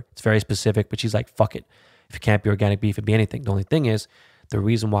have ever. It's very specific, but she's like, fuck it. If it can't be organic beef, it'd be anything. The only thing is, the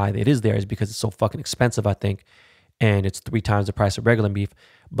reason why it is there is because it's so fucking expensive, I think, and it's 3 times the price of regular beef.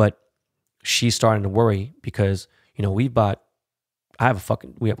 But she's starting to worry because, we have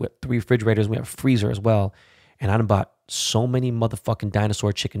 3 refrigerators, we have a freezer as well, and I done bought so many motherfucking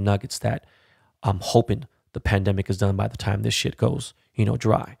dinosaur chicken nuggets that I'm hoping the pandemic is done by the time this shit goes,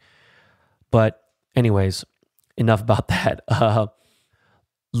 dry. But anyways, enough about that.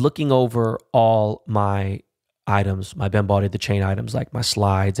 Looking over all my items, my Ben Body, the chain items, like my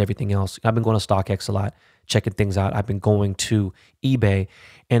slides, everything else. I've been going to StockX a lot, checking things out. I've been going to eBay,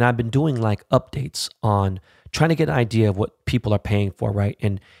 and I've been doing like updates on trying to get an idea of what people are paying for, right?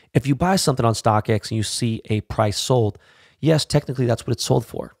 And if you buy something on StockX and you see a price sold, yes, technically that's what it's sold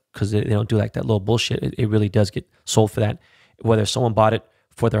for, because they don't do like that little bullshit. It really does get sold for that. Whether someone bought it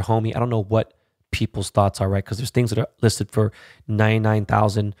for their homie, I don't know what people's thoughts are, right? Because there's things that are listed for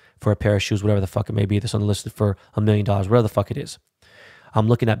 $99,000 for a pair of shoes, whatever the fuck it may be. There's something listed for $1 million, whatever the fuck it is. I'm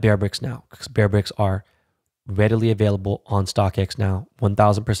looking at Bear Bricks now because Bear Bricks are readily available on StockX now.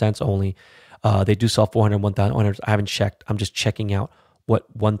 1,000% only. They do sell 400, 1,000. I haven't checked. I'm just checking out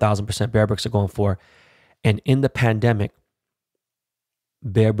what 1,000% Bear Bricks are going for. And in the pandemic,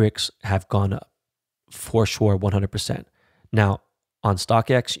 Bear Bricks have gone up for sure, 100%. Now, on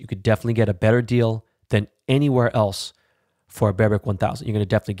StockX, you could definitely get a better deal than anywhere else for a Bear Brick 1000. You're going to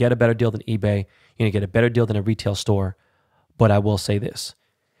definitely get a better deal than eBay. You're going to get a better deal than a retail store. But I will say this.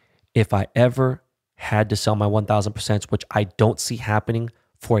 If I ever had to sell my 1,000%, which I don't see happening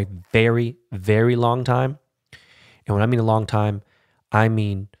for a very, very long time, and when I mean a long time, I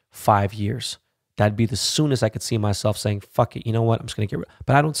mean 5 years. That'd be the soonest I could see myself saying, fuck it, you know what, I'm just going to get rid.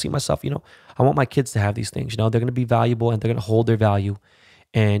 But I don't see myself, I want my kids to have these things. They're going to be valuable and they're going to hold their value.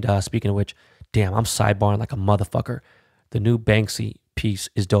 And speaking of which, damn, I'm sidebarring like a motherfucker. The new Banksy piece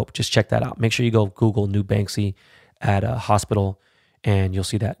is dope. Just check that out. Make sure you go Google new Banksy at a hospital and you'll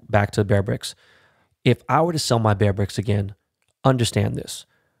see that. Back to Bear Bricks. If I were to sell my Bear Bricks again, understand this.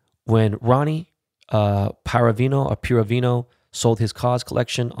 When Ronnie Piravino sold his Cause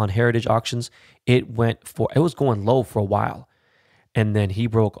collection on Heritage Auctions, it was going low for a while. And then he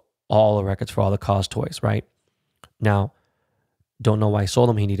broke all the records for all the Cause toys, right? Now, don't know why he sold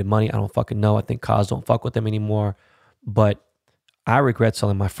them. He needed money. I don't fucking know. I think Cause don't fuck with them anymore. But I regret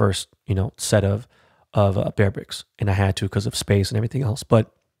selling my first, set of Bear Bricks. And I had to because of space and everything else.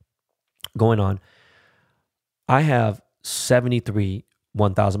 But going on, I have 73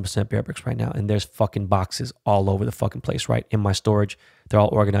 1,000% Bear Bricks right now. And there's fucking boxes all over the fucking place, right? In my storage. They're all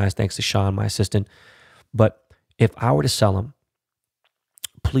organized thanks to Sean, my assistant. But if I were to sell them,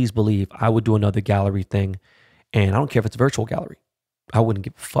 please believe I would do another gallery thing. And I don't care if it's a virtual gallery. I wouldn't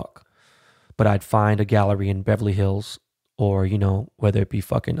give a fuck. But I'd find a gallery in Beverly Hills or, whether it be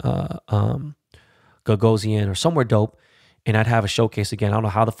fucking Gagosian or somewhere dope. and I'd have a showcase again. I don't know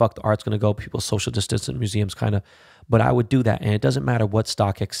how the fuck the art's going to go. People's social distance in museums kind of, but I would do that. And it doesn't matter what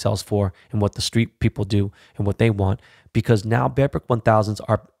StockX sells for and what the street people do and what they want, because now Bear Brick 1000s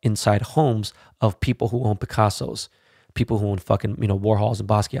are inside homes of people who own Picassos, people who own fucking, Warhols and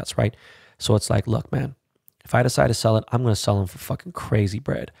Basquiat's, right? So it's like, look, man, if I decide to sell it, I'm going to sell them for fucking crazy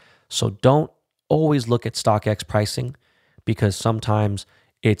bread. So don't always look at StockX pricing, because sometimes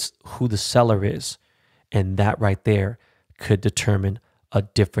it's who the seller is. And that right there could determine a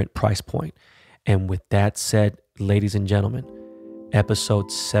different price point. And with that said, ladies and gentlemen,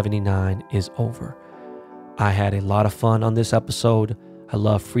 episode 79 is over. I had a lot of fun on this episode. I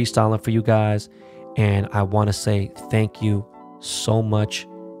love freestyling for you guys. And I want to say thank you so much.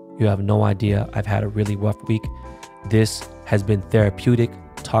 You have no idea. I've had a really rough week. This has been therapeutic,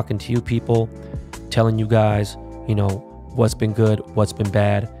 talking to you people, telling you guys, what's been good, what's been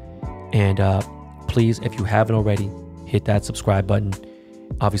bad. And please, if you haven't already, hit that subscribe button.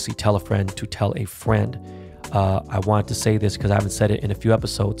 Obviously, tell a friend to tell a friend. I wanted to say this because I haven't said it in a few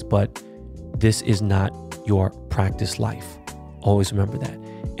episodes, but this is not your practice life. Always remember that.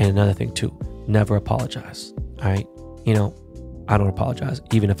 And another thing too, never apologize. All right. I don't apologize,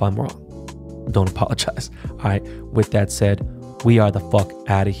 even if I'm wrong. Don't apologize. All right. With that said, we are the fuck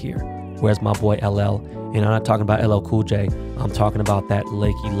out of here. Where's my boy LL? And I'm not talking about LL Cool J. I'm talking about that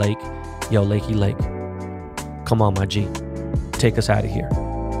Lakey Lake. Yo, Lakey Lake. Come on, my G. Take us out of here.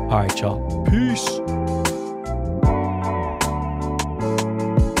 All right, y'all. Peace.